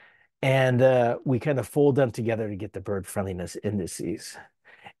 And we kind of fold them together to get the bird friendliness indices.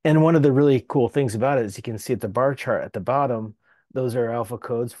 And one of the really cool things about it is you can see at the bar chart at the bottom, those are alpha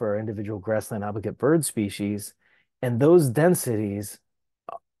codes for our individual grassland obligate bird species. And those densities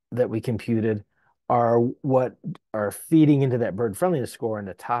that we computed are what are feeding into that bird friendliness score in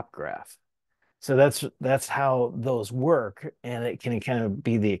the top graph. So that's how those work, and it can kind of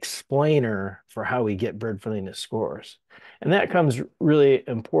be the explainer for how we get bird friendliness scores. And that comes really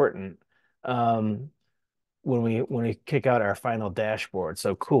important when we kick out our final dashboard.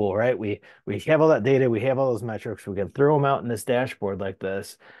 So cool, right? We have all that data, we have all those metrics, we can throw them out in this dashboard like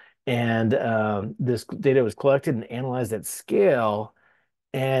this. And this data was collected and analyzed at scale.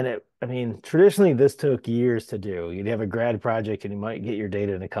 And I mean, traditionally, this took years to do. You'd have a grad project and you might get your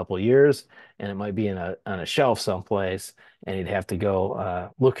data in a couple of years, and it might be on a shelf someplace, and you'd have to go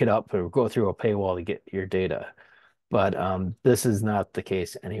look it up or go through a paywall to get your data. But this is not the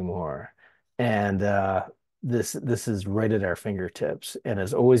case anymore. And this is right at our fingertips, and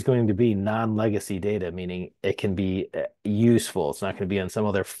is always going to be non-legacy data, meaning it can be useful. It's not going to be in some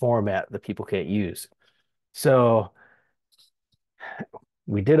other format that people can't use. So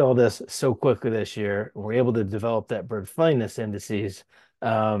we did all this so quickly this year. We're able to develop that bird friendliness indices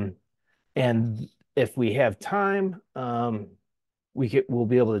And if we have time, we'll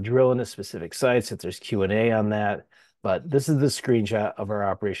be able to drill into specific sites if there's Q&A on that. But this is the screenshot of our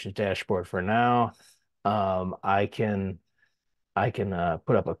operations dashboard for now. I can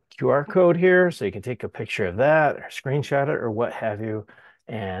put up a QR code here so you can take a picture of that or screenshot it or what have you,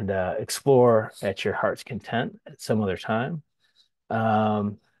 and explore at your heart's content at some other time.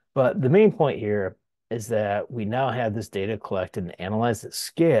 Um, but the main point here is that we now have this data collected and analyzed at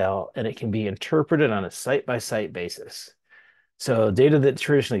scale, and it can be interpreted on a site-by-site basis. So data that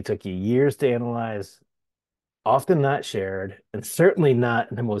traditionally took you years to analyze, often not shared, and certainly not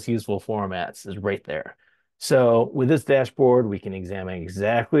in the most useful formats, is right there. So with this dashboard, we can examine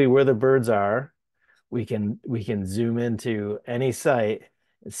exactly where the birds are. We can zoom into any site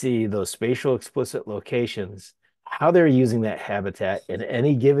and see those spatial explicit locations, how they're using that habitat in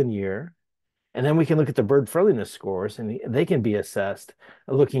any given year. And then we can look at the bird friendliness scores, and they can be assessed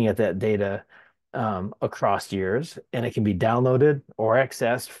looking at that data across years. And it can be downloaded or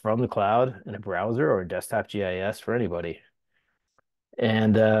accessed from the cloud in a browser or desktop GIS for anybody.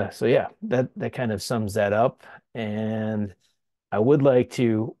 And so, yeah, that kind of sums that up. And I would like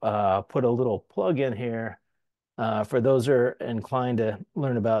to put a little plug in here for those who are inclined to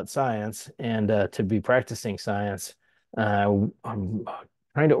learn about science and to be practicing science. I'm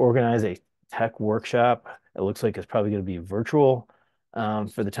trying to organize a tech workshop. It looks like it's probably going to be virtual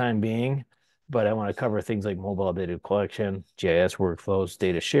for the time being, but I want to cover things like mobile data collection, GIS workflows,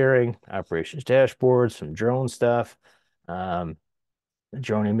 data sharing, operations dashboards, some drone stuff, um,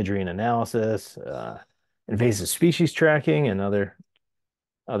 drone imagery and analysis, invasive species tracking, and other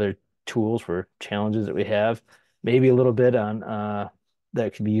tools for challenges that we have. Maybe a little bit on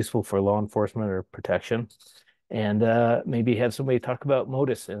that could be useful for law enforcement or protection. And maybe have somebody talk about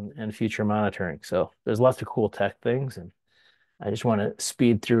MODIS and future monitoring. So there's lots of cool tech things. And I just want to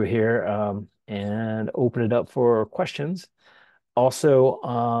speed through here and open it up for questions. Also,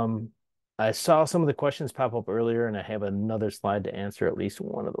 I saw some of the questions pop up earlier, and I have another slide to answer at least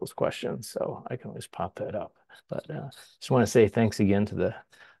one of those questions. So I can always pop that up. But just want to say thanks again to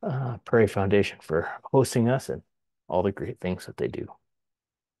the Prairie Foundation for hosting us and all the great things that they do.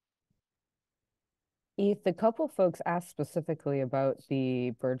 Eth, a couple folks asked specifically about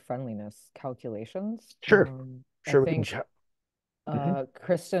the bird friendliness calculations. Sure. I Sure. think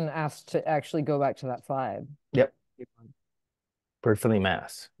Kristen asked to actually go back to that slide. Yep. Bird friendly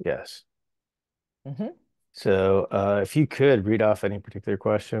mass. Yes. Mm-hmm. So if you could read off any particular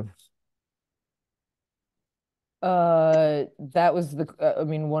question. That was I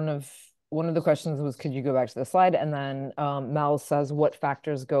mean, one of the questions was, could you go back to the slide? And then Mel says, what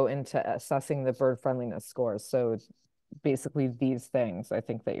factors go into assessing the bird friendliness scores? So basically these things I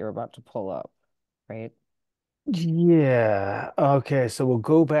think that you're about to pull up, right? Yeah. Okay. So we'll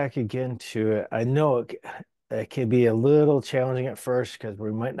go back again to it. I know it can be a little challenging at first because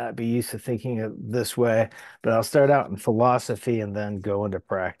we might not be used to thinking of this way, but I'll start out in philosophy and then go into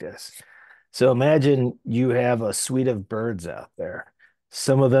practice. So imagine you have a suite of birds out there.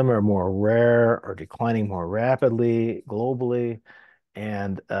 Some of them are more rare or declining more rapidly globally,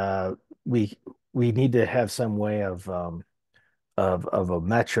 and we we need to have some way of a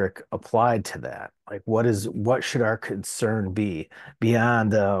metric applied to that. Like what should our concern be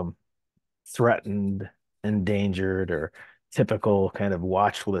beyond threatened, endangered, or typical kind of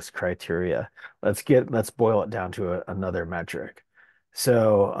watch list criteria? Let's boil it down to another metric.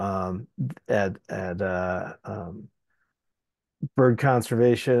 So at Bird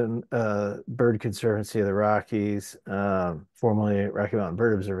Conservation, Bird Conservancy of the Rockies, formerly Rocky Mountain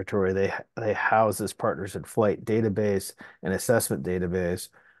Bird Observatory, they house this Partners in Flight database and assessment database,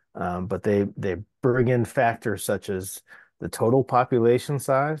 but they bring in factors such as the total population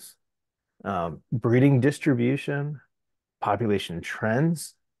size, breeding distribution, population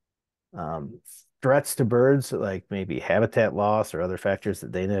trends, um, threats to birds like maybe habitat loss or other factors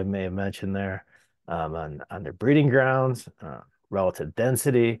that they may have mentioned there, on their breeding grounds, relative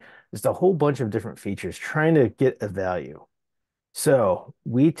density, just a whole bunch of different features trying to get a value. So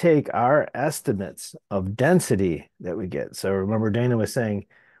we take our estimates of density that we get. So remember, Dana was saying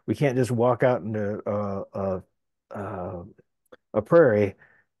we can't just walk out into a, a prairie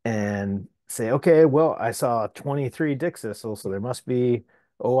and say, okay, well, I saw 23 dickcissels, so there must be,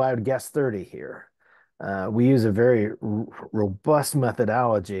 oh, I would guess 30 here. We use a very robust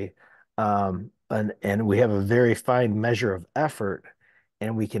methodology, and we have a very fine measure of effort,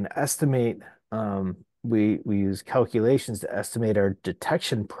 and we can estimate. We use calculations to estimate our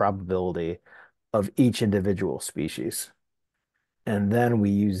detection probability of each individual species, and then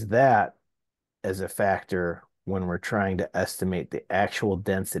we use that as a factor when we're trying to estimate the actual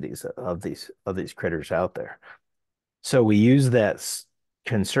densities of these critters out there. So we use that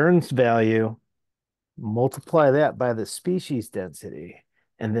concerns value, multiply that by the species density,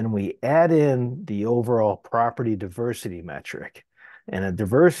 and then we add in the overall property diversity metric. And a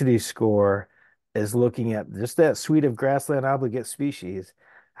diversity score is looking at just that suite of grassland obligate species,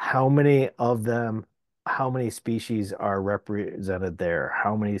 how many of them, how many species are represented there,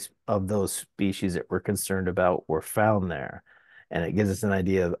 how many of those species that we're concerned about were found there. And it gives us an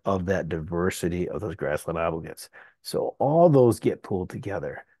idea of that diversity of those grassland obligates. So all those get pulled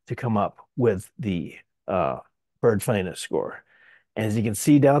together to come up with the bird friendliness score. And as you can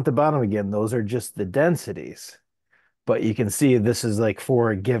see down at the bottom again, those are just the densities. But you can see this is like for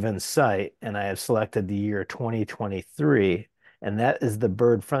a given site, and I have selected the year 2023, and that is the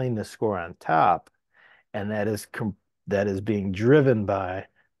bird friendliness score on top, and that is being driven by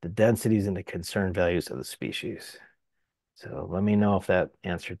the densities and the concern values of the species. So let me know if that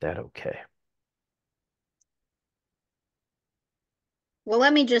answered that okay. Well,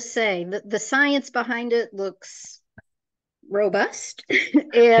 let me just say that the science behind it looks robust,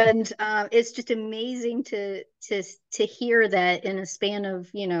 and it's just amazing to hear that in a span of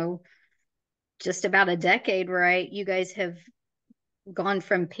just about a decade, right? You guys have gone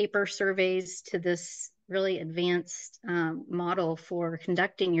from paper surveys to this really advanced model for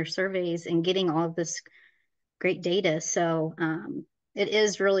conducting your surveys and getting all of this great data. So it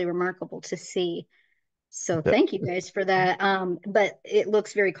is really remarkable to see. So thank you guys for that. But it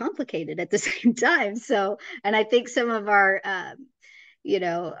looks very complicated at the same time. So, and I think some of our, you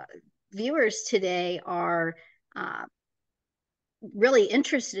know, viewers today are really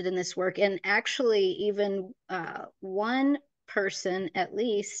interested in this work. And actually, even one person at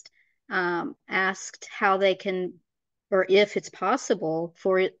least asked how they can, or if it's possible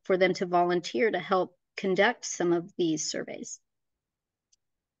for them to volunteer to help conduct some of these surveys.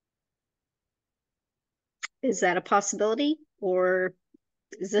 Is that a possibility, or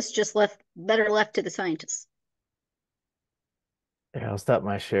is this just better left to the scientists? Yeah, I'll stop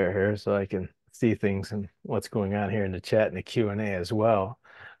my share here so I can see things and what's going on here in the chat and the Q&A as well.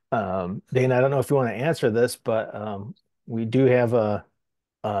 Dana, I don't know if you want to answer this, but we do have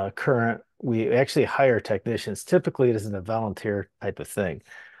we actually hire technicians. Typically, this is a volunteer type of thing.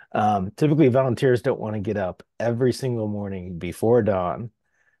 Typically, volunteers don't want to get up every single morning before dawn,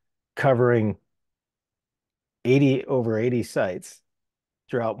 covering over 80 sites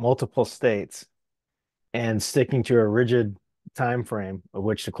throughout multiple states and sticking to a rigid time frame of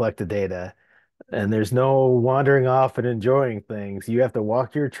which to collect the data. And there's no wandering off and enjoying things. You have to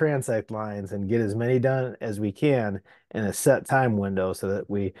walk your transect lines and get as many done as we can in a set time window so that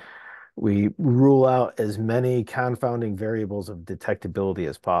we rule out as many confounding variables of detectability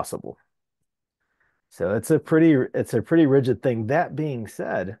as possible. So it's a pretty rigid thing. That being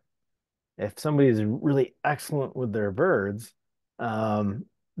said, if somebody is really excellent with their birds,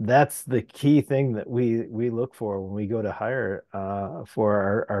 that's the key thing that we look for when we go to hire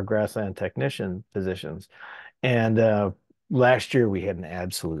for our grassland technician positions. And last year we had an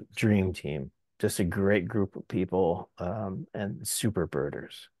absolute dream team, just a great group of people and super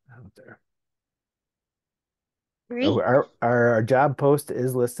birders out there. Great. Our job post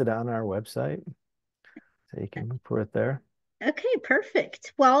is listed on our website, so you can look for it there. Okay,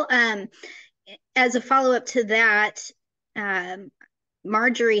 perfect. Well, as a follow-up to that,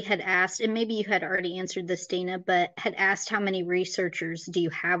 Marjorie had asked, and maybe you had already answered this, Dana, but had asked how many researchers do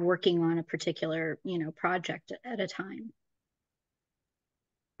you have working on a particular, project at a time?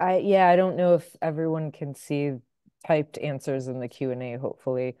 I don't know if everyone can see typed answers in the Q&A,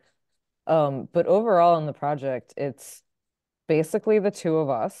 hopefully. But overall in the project, it's basically the two of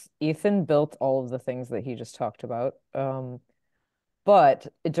us. Ethan built all of the things that he just talked about. But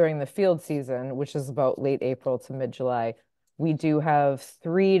during the field season, which is about late April to mid-July, we do have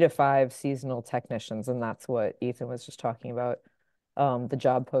 3 to 5 seasonal technicians, and that's what Ethan was just talking about. The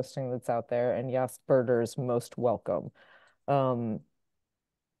job posting that's out there, and yes, birders most welcome. And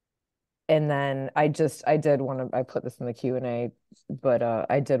then I did want to, I put this in the Q&A, but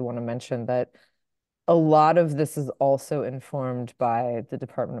I did want to mention that a lot of this is also informed by the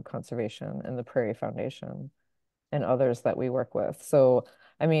Department of Conservation and the Prairie Foundation and others that we work with. So,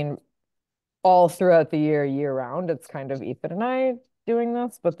 I mean, all throughout the year round, it's kind of Ethan and I doing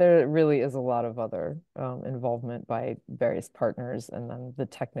this, but there really is a lot of other involvement by various partners. And then the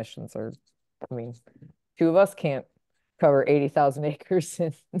technicians are, I mean, two of us can't cover 80,000 acres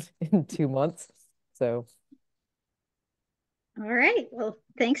in 2 months. So. All right. Well,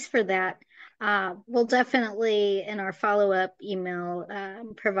 thanks for that. We'll definitely, in our follow-up email,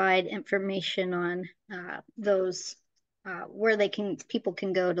 provide information on those where people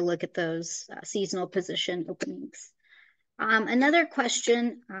can go to look at those seasonal position openings. Another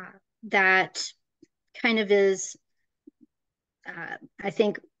question that kind of is, I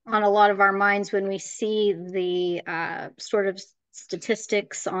think, on a lot of our minds when we see the sort of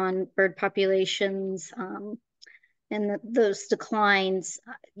statistics on bird populations and those declines,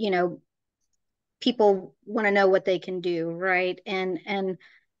 people want to know what they can do, right?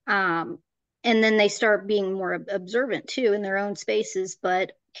 Um, and then they start being more observant too in their own spaces.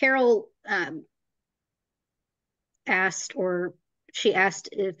 But Carol asked, or she asked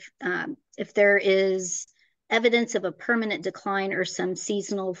if there is evidence of a permanent decline or some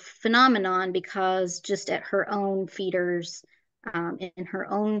seasonal phenomenon, because just at her own feeders in her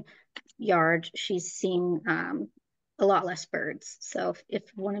own yard, she's seeing a lot less birds. So if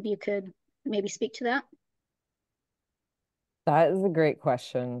one of you could maybe speak to that. That is a great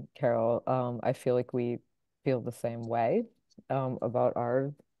question, Carol. I feel like we feel the same way about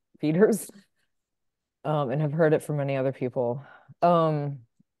our feeders, and have heard it from many other people.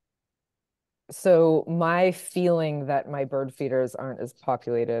 So my feeling that my bird feeders aren't as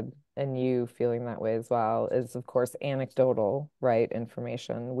populated, and you feeling that way as well, is of course anecdotal, right?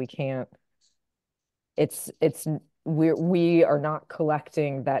 Information. We are not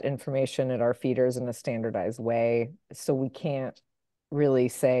collecting that information at our feeders in a standardized way, so we can't really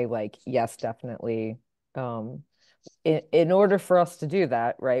say like yes, definitely. In order for us to do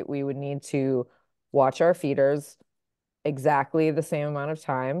that, right, we would need to watch our feeders exactly the same amount of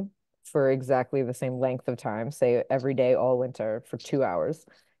time for exactly the same length of time, say every day all winter for 2 hours.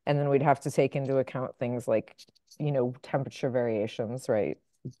 And then we'd have to take into account things like, temperature variations, right?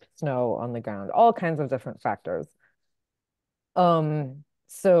 Snow on the ground, all kinds of different factors.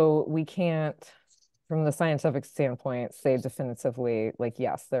 So we can't, from the scientific standpoint, say definitively, like,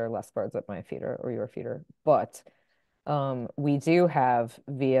 yes, there are less birds at my feeder or your feeder, but we do have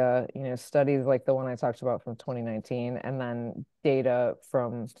via, studies like the one I talked about from 2019, and then data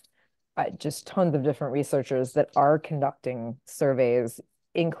from just tons of different researchers that are conducting surveys,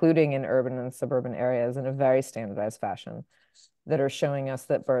 including in urban and suburban areas in a very standardized fashion, that are showing us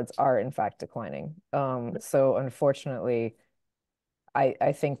that birds are in fact declining. So unfortunately,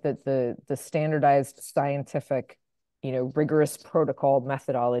 I think that the standardized scientific, rigorous protocol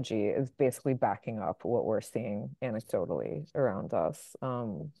methodology is basically backing up what we're seeing anecdotally around us.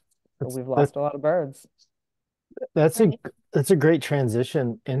 That's We've that, lost a lot of birds. that's a Right. that's a great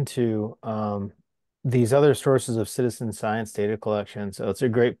transition into these other sources of citizen science data collection. So it's a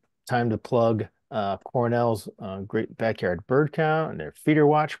great time to plug Cornell's great backyard bird count and their feeder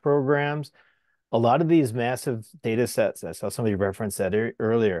watch programs. A lot of these massive data sets, I saw somebody reference that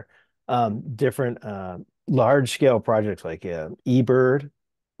earlier, different large scale projects like eBird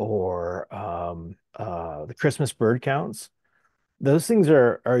or the Christmas bird counts. Those things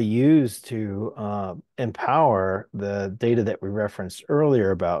are used to empower the data that we referenced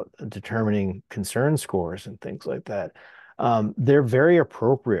earlier about determining concern scores and things like that. They're very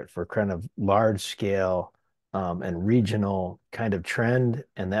appropriate for kind of large scale and regional kind of trend,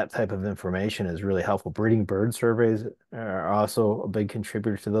 and that type of information is really helpful. Breeding bird surveys are also a big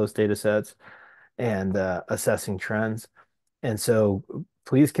contributor to those data sets and assessing trends. And so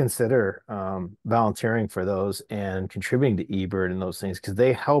please consider volunteering for those and contributing to eBird and those things because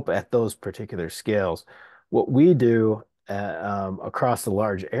they help at those particular scales. What we do across the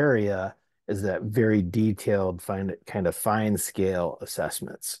large area is that very detailed, kind of fine scale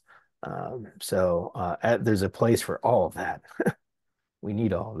assessments. There's a place for all of that. We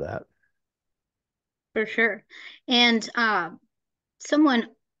need all of that. For sure. And someone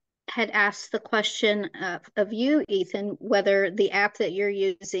had asked the question of you, Ethan, whether the app that you're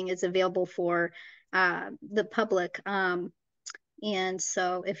using is available for the public. And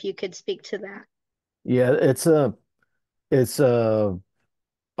so if you could speak to that. Yeah, it's a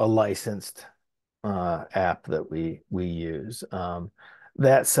licensed app that we use.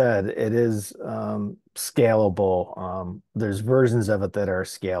 That said, it is scalable. There's versions of it that are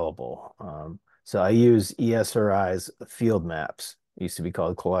scalable. So I use ESRI's field maps. It used to be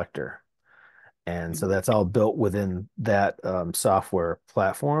called Collector. And so that's all built within that software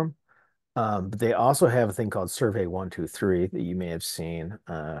platform. But they also have a thing called Survey 123 that you may have seen.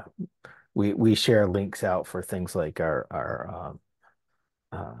 We share links out for things like our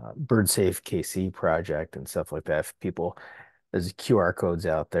Bird Safe KC project and stuff like that. If people, there's QR codes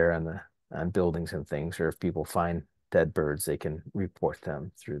out there on buildings and things, or if people find dead birds, they can report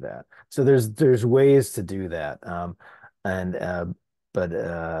them through that. So there's ways to do that. And but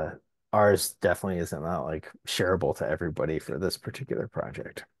ours definitely isn't not like shareable to everybody for this particular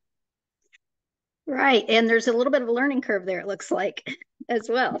project. Right. And there's a little bit of a learning curve there, it looks like, as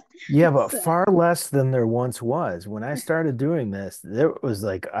well. Yeah, but So, far less than there once was. When I started doing this, there was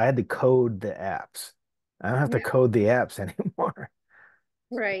like I had to code the apps. I don't have to yeah, code the apps anymore.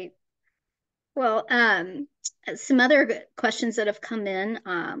 right. Well, some other questions that have come in,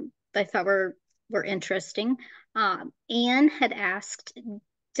 I thought were interesting. Anne had asked,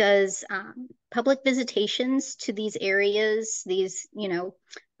 does public visitations to these areas, these,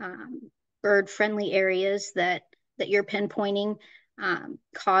 bird-friendly areas that you're pinpointing,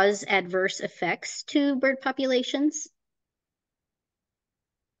 cause adverse effects to bird populations?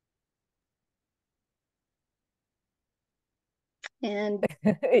 And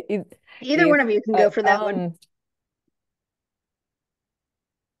either one If of you can go for that one.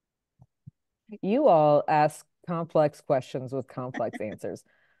 you all ask complex questions with complex answers.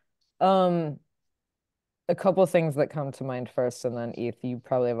 Um, a couple things that come to mind first, and then Eth, you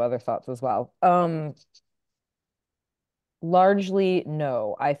probably have other thoughts as well. Largely,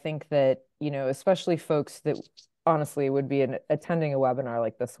 no. I think that, especially folks that honestly would be attending a webinar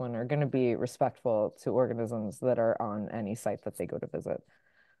like this one are going to be respectful to organisms that are on any site that they go to visit.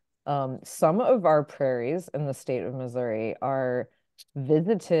 Some of our prairies in the state of Missouri are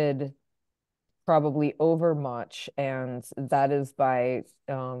visited probably overmuch, and that is by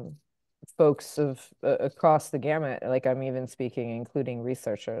folks of across the gamut. Like I'm even speaking, including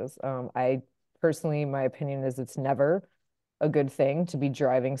researchers. I personally, my opinion is it's never a good thing to be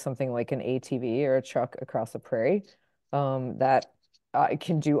driving something like an ATV or a truck across a prairie. That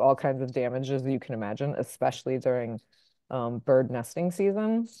can do all kinds of damage, as you can imagine, especially during bird nesting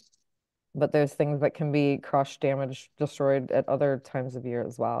season. But there's things that can be crushed, damaged, destroyed at other times of year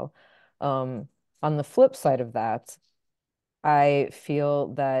as well. Um, on the flip side of that, I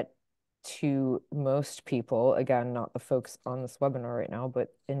feel that to most people, again, not the folks on this webinar right now, but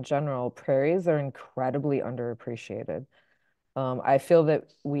in general, prairies are incredibly underappreciated. I feel that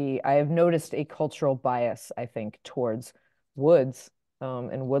I have noticed a cultural bias, I think, towards woods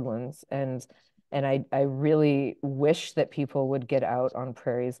and woodlands. And I really wish that people would get out on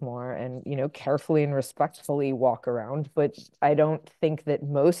prairies more and, carefully and respectfully walk around. But I don't think that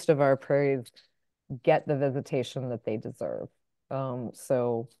most of our prairies get the visitation that they deserve.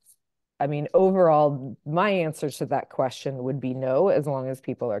 So, I mean, overall, my answer to that question would be no, as long as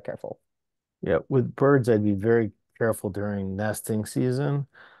people are careful. Yeah, with birds, I'd be very careful during nesting season.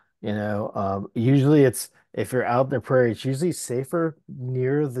 Usually it's if you're out in the prairie, it's usually safer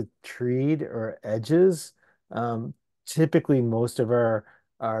near the treed or edges. Um, Typically, most of our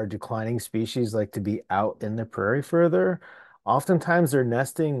declining species like to be out in the prairie further. Oftentimes, they're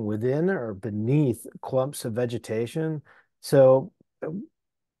nesting within or beneath clumps of vegetation. So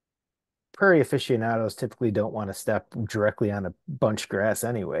prairie aficionados typically don't want to step directly on a bunch grass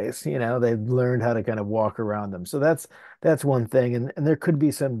anyways. They've learned how to kind of walk around them. So that's one thing. And there could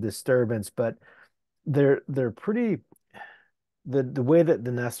be some disturbance, but they're pretty the way that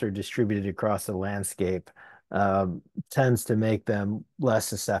the nests are distributed across the landscape tends to make them less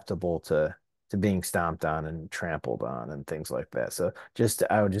susceptible to being stomped on and trampled on and things like that. So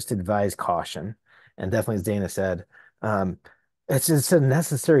I would just advise caution. And definitely, as Dana said, um, it's a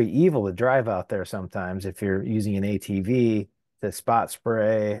necessary evil to drive out there sometimes if you're using an ATV to spot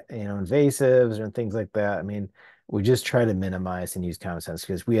spray, invasives and things like that. I mean, we just try to minimize and use common sense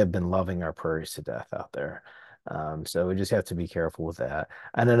because we have been loving our prairies to death out there. So we just have to be careful with that.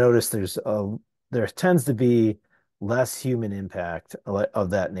 And I noticed there tends to be less human impact of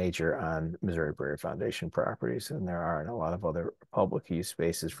that nature on Missouri Prairie Foundation properties than there are in a lot of other public use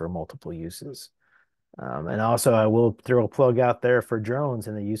spaces for multiple uses. And also, I will throw a plug out there for drones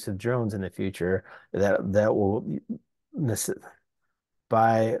and the use of drones in the future. That will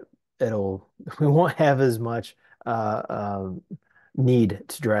by it'll we won't have as much uh, um, need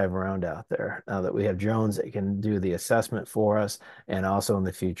to drive around out there now that we have drones that can do the assessment for us and also in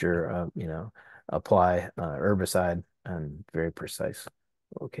the future, apply herbicide on very precise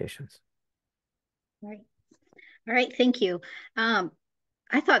locations. All right. All right. Thank you.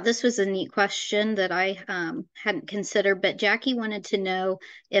 I thought this was a neat question that I hadn't considered, but Jackie wanted to know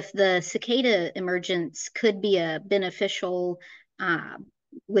if the cicada emergence could be a beneficial uh,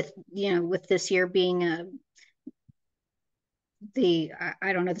 with this year being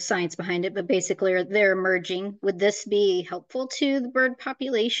I don't know the science behind it, but basically they're emerging. Would this be helpful to the bird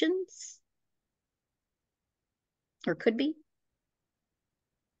populations, or could be?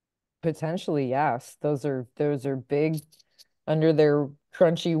 Potentially, yes. Those are big under their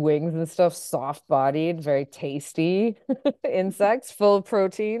crunchy wings and stuff, soft-bodied, very tasty insects, full of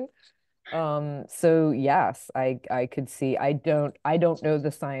protein. So yes, I could see. I don't know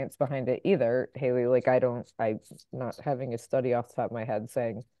the science behind it either, Haley. Like I'm not having a study off the top of my head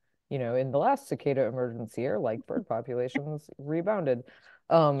saying, in the last cicada emergence year, like bird populations rebounded.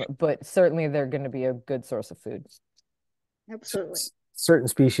 But certainly they're going to be a good source of food. Absolutely. Certain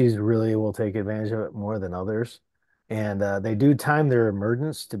species really will take advantage of it more than others. And they do time their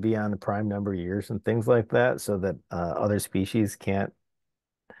emergence to be on the prime number of years and things like that, so that other species can't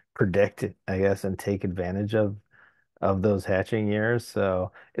predict, I guess, and take advantage of those hatching years.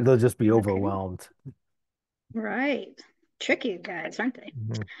 So they'll just be Okay. overwhelmed. Right. Tricky guys, aren't they?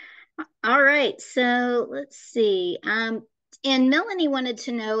 Mhm. All right. So let's see. And Melanie wanted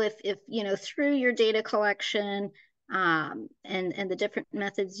to know if through your data collection, and the different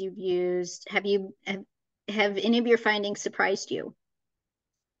methods you've used, have any of your findings surprised you?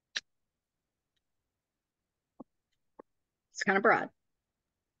 It's kind of broad.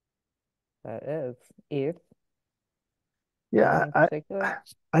 That is. Eve, Yeah, anything particular?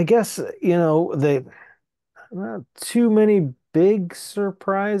 I guess, they not too many big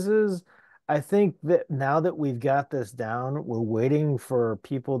surprises. I think that now that we've got this down, we're waiting for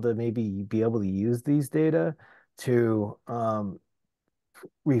people to maybe be able to use these data to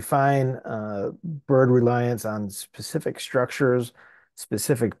refine bird reliance on specific structures,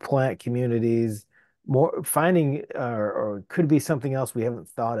 specific plant communities, more finding or could be something else we haven't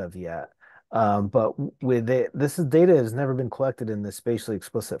thought of yet. But with it, data has never been collected in this spatially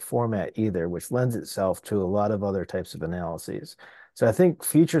explicit format either, which lends itself to a lot of other types of analyses. So I think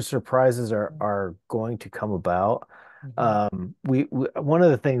future surprises are going to come about. Mhm. We one of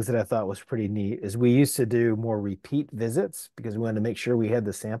the things that I thought was pretty neat is we used to do more repeat visits because we wanted to make sure we had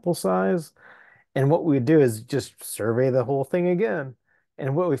the sample size. And what we would do is just survey the whole thing again.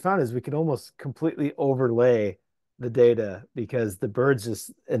 And what we found is we could almost completely overlay the data because the birds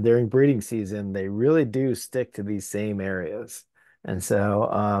just and during breeding season, they really do stick to these same areas. And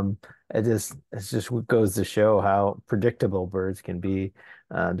so it's just what goes to show how predictable birds can be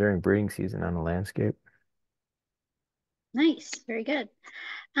during breeding season on the landscape. Nice. Very good.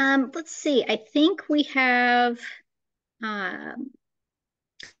 Let's see. I think we have um,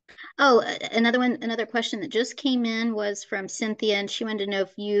 oh, another question that just came in was from Cynthia, and she wanted to know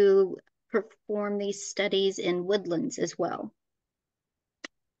if you perform these studies in woodlands as well.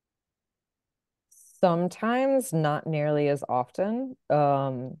 Sometimes, not nearly as often.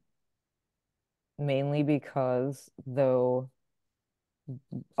 Mainly because though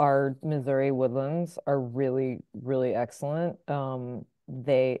our Missouri woodlands are really, really excellent,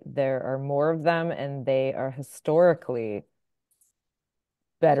 there are more of them and they are historically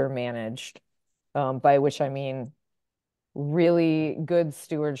better managed, by which I mean really good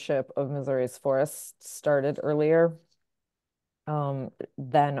stewardship of Missouri's forests started earlier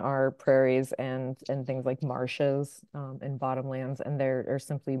than our prairies and things like marshes and bottomlands, and there are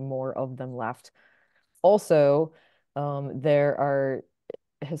simply more of them left. Also, there are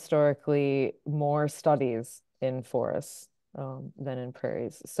historically more studies in forests than in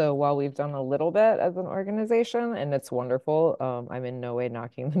prairies. So while we've done a little bit as an organization, and it's wonderful, I'm in no way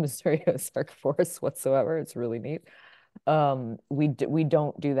knocking the Missouri Ozark Forest whatsoever. It's really neat. We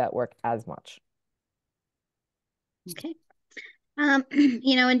don't do that work as much. Okay.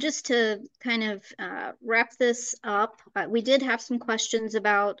 And just to kind of wrap this up, we did have some questions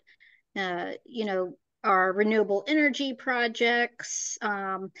about, uh, you know, our renewable energy projects,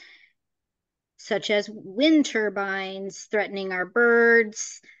 such as wind turbines threatening our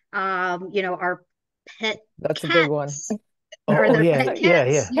birds, our pet That's a big one. cats, or Oh their yeah, pet yeah,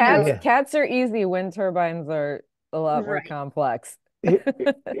 cats, yeah, Cats, yeah. cats are easy. Wind turbines are a lot more right. complex. Here,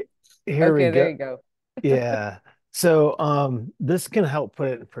 here we Okay, there go. you go. Yeah. So this can help put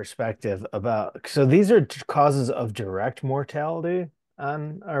it in perspective about so these are causes of direct mortality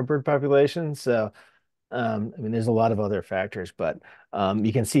on our bird population. So I mean there's a lot of other factors, but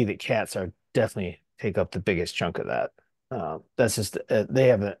you can see that cats are definitely take up the biggest chunk of that. That's just they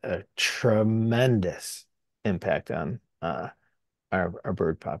have a tremendous impact on our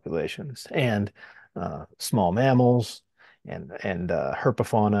bird populations and small mammals and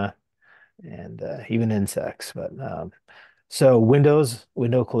herpafauna and even insects. But so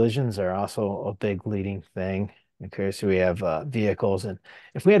window collisions are also a big leading thing. Okay, so we have vehicles, and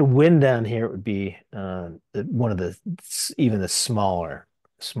if we had wind down here, it would be one of the even the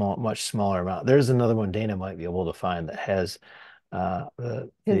much smaller amount. There's another one Dana might be able to find that has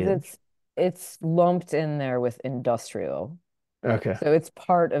Because it's lumped in there with industrial. okay. So it's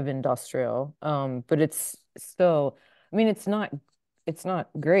part of industrial. But it's still, I mean, it's not it's not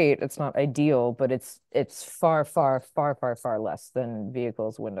great, it's not ideal, but it's far, far, far, far, far less than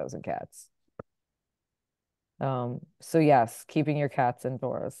vehicles, windows, and cats. So yes, keeping your cats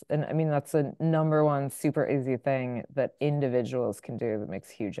indoors. And I mean, that's a number one super easy thing that individuals can do that makes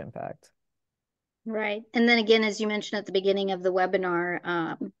huge impact. Right. And then again, as you mentioned at the beginning of the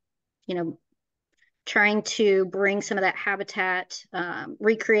webinar, you know, trying to bring some of that habitat,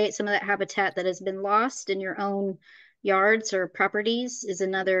 recreate some of that habitat that has been lost in your own yards or properties is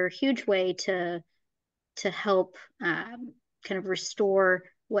another huge way to help kind of restore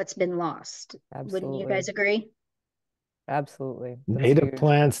what's been lost. Wouldn't you Absolutely. guys agree? Absolutely. That's Native huge.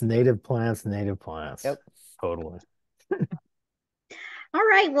 plants, native plants, native plants. Yep. Totally. All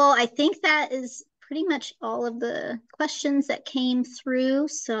right. Well, I think that is pretty much all of the questions that came through.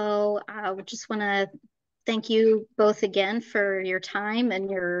 So I just want to thank you both again for your time and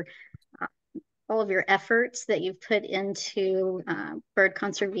your all of your efforts that you've put into bird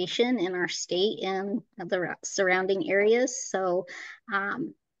conservation in our state and the surrounding areas. So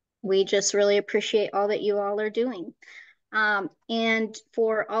we just really appreciate all that you all are doing. And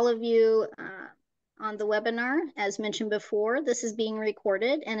for all of you on the webinar, as mentioned before, this is being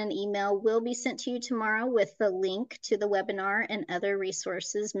recorded and an email will be sent to you tomorrow with the link to the webinar and other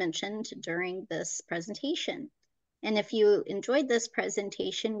resources mentioned during this presentation. And if you enjoyed this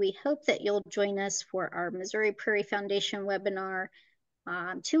presentation, we hope that you'll join us for our Missouri Prairie Foundation webinar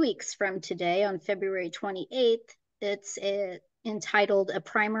 2 weeks from today on February 28th. It's entitled A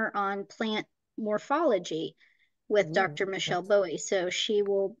Primer on Plant Morphology with Ooh, Dr. Michelle nice. Bowie. So she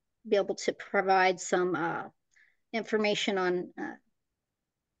will be able to provide some information on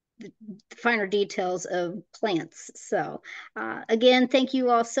the finer details of plants. So again, thank you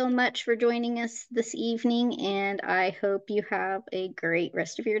all so much for joining us this evening, and I hope you have a great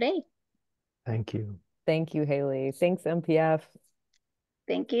rest of your day. Thank you. Thank you, Haley. Thanks, MPF.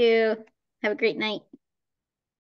 Thank you. Have a great night.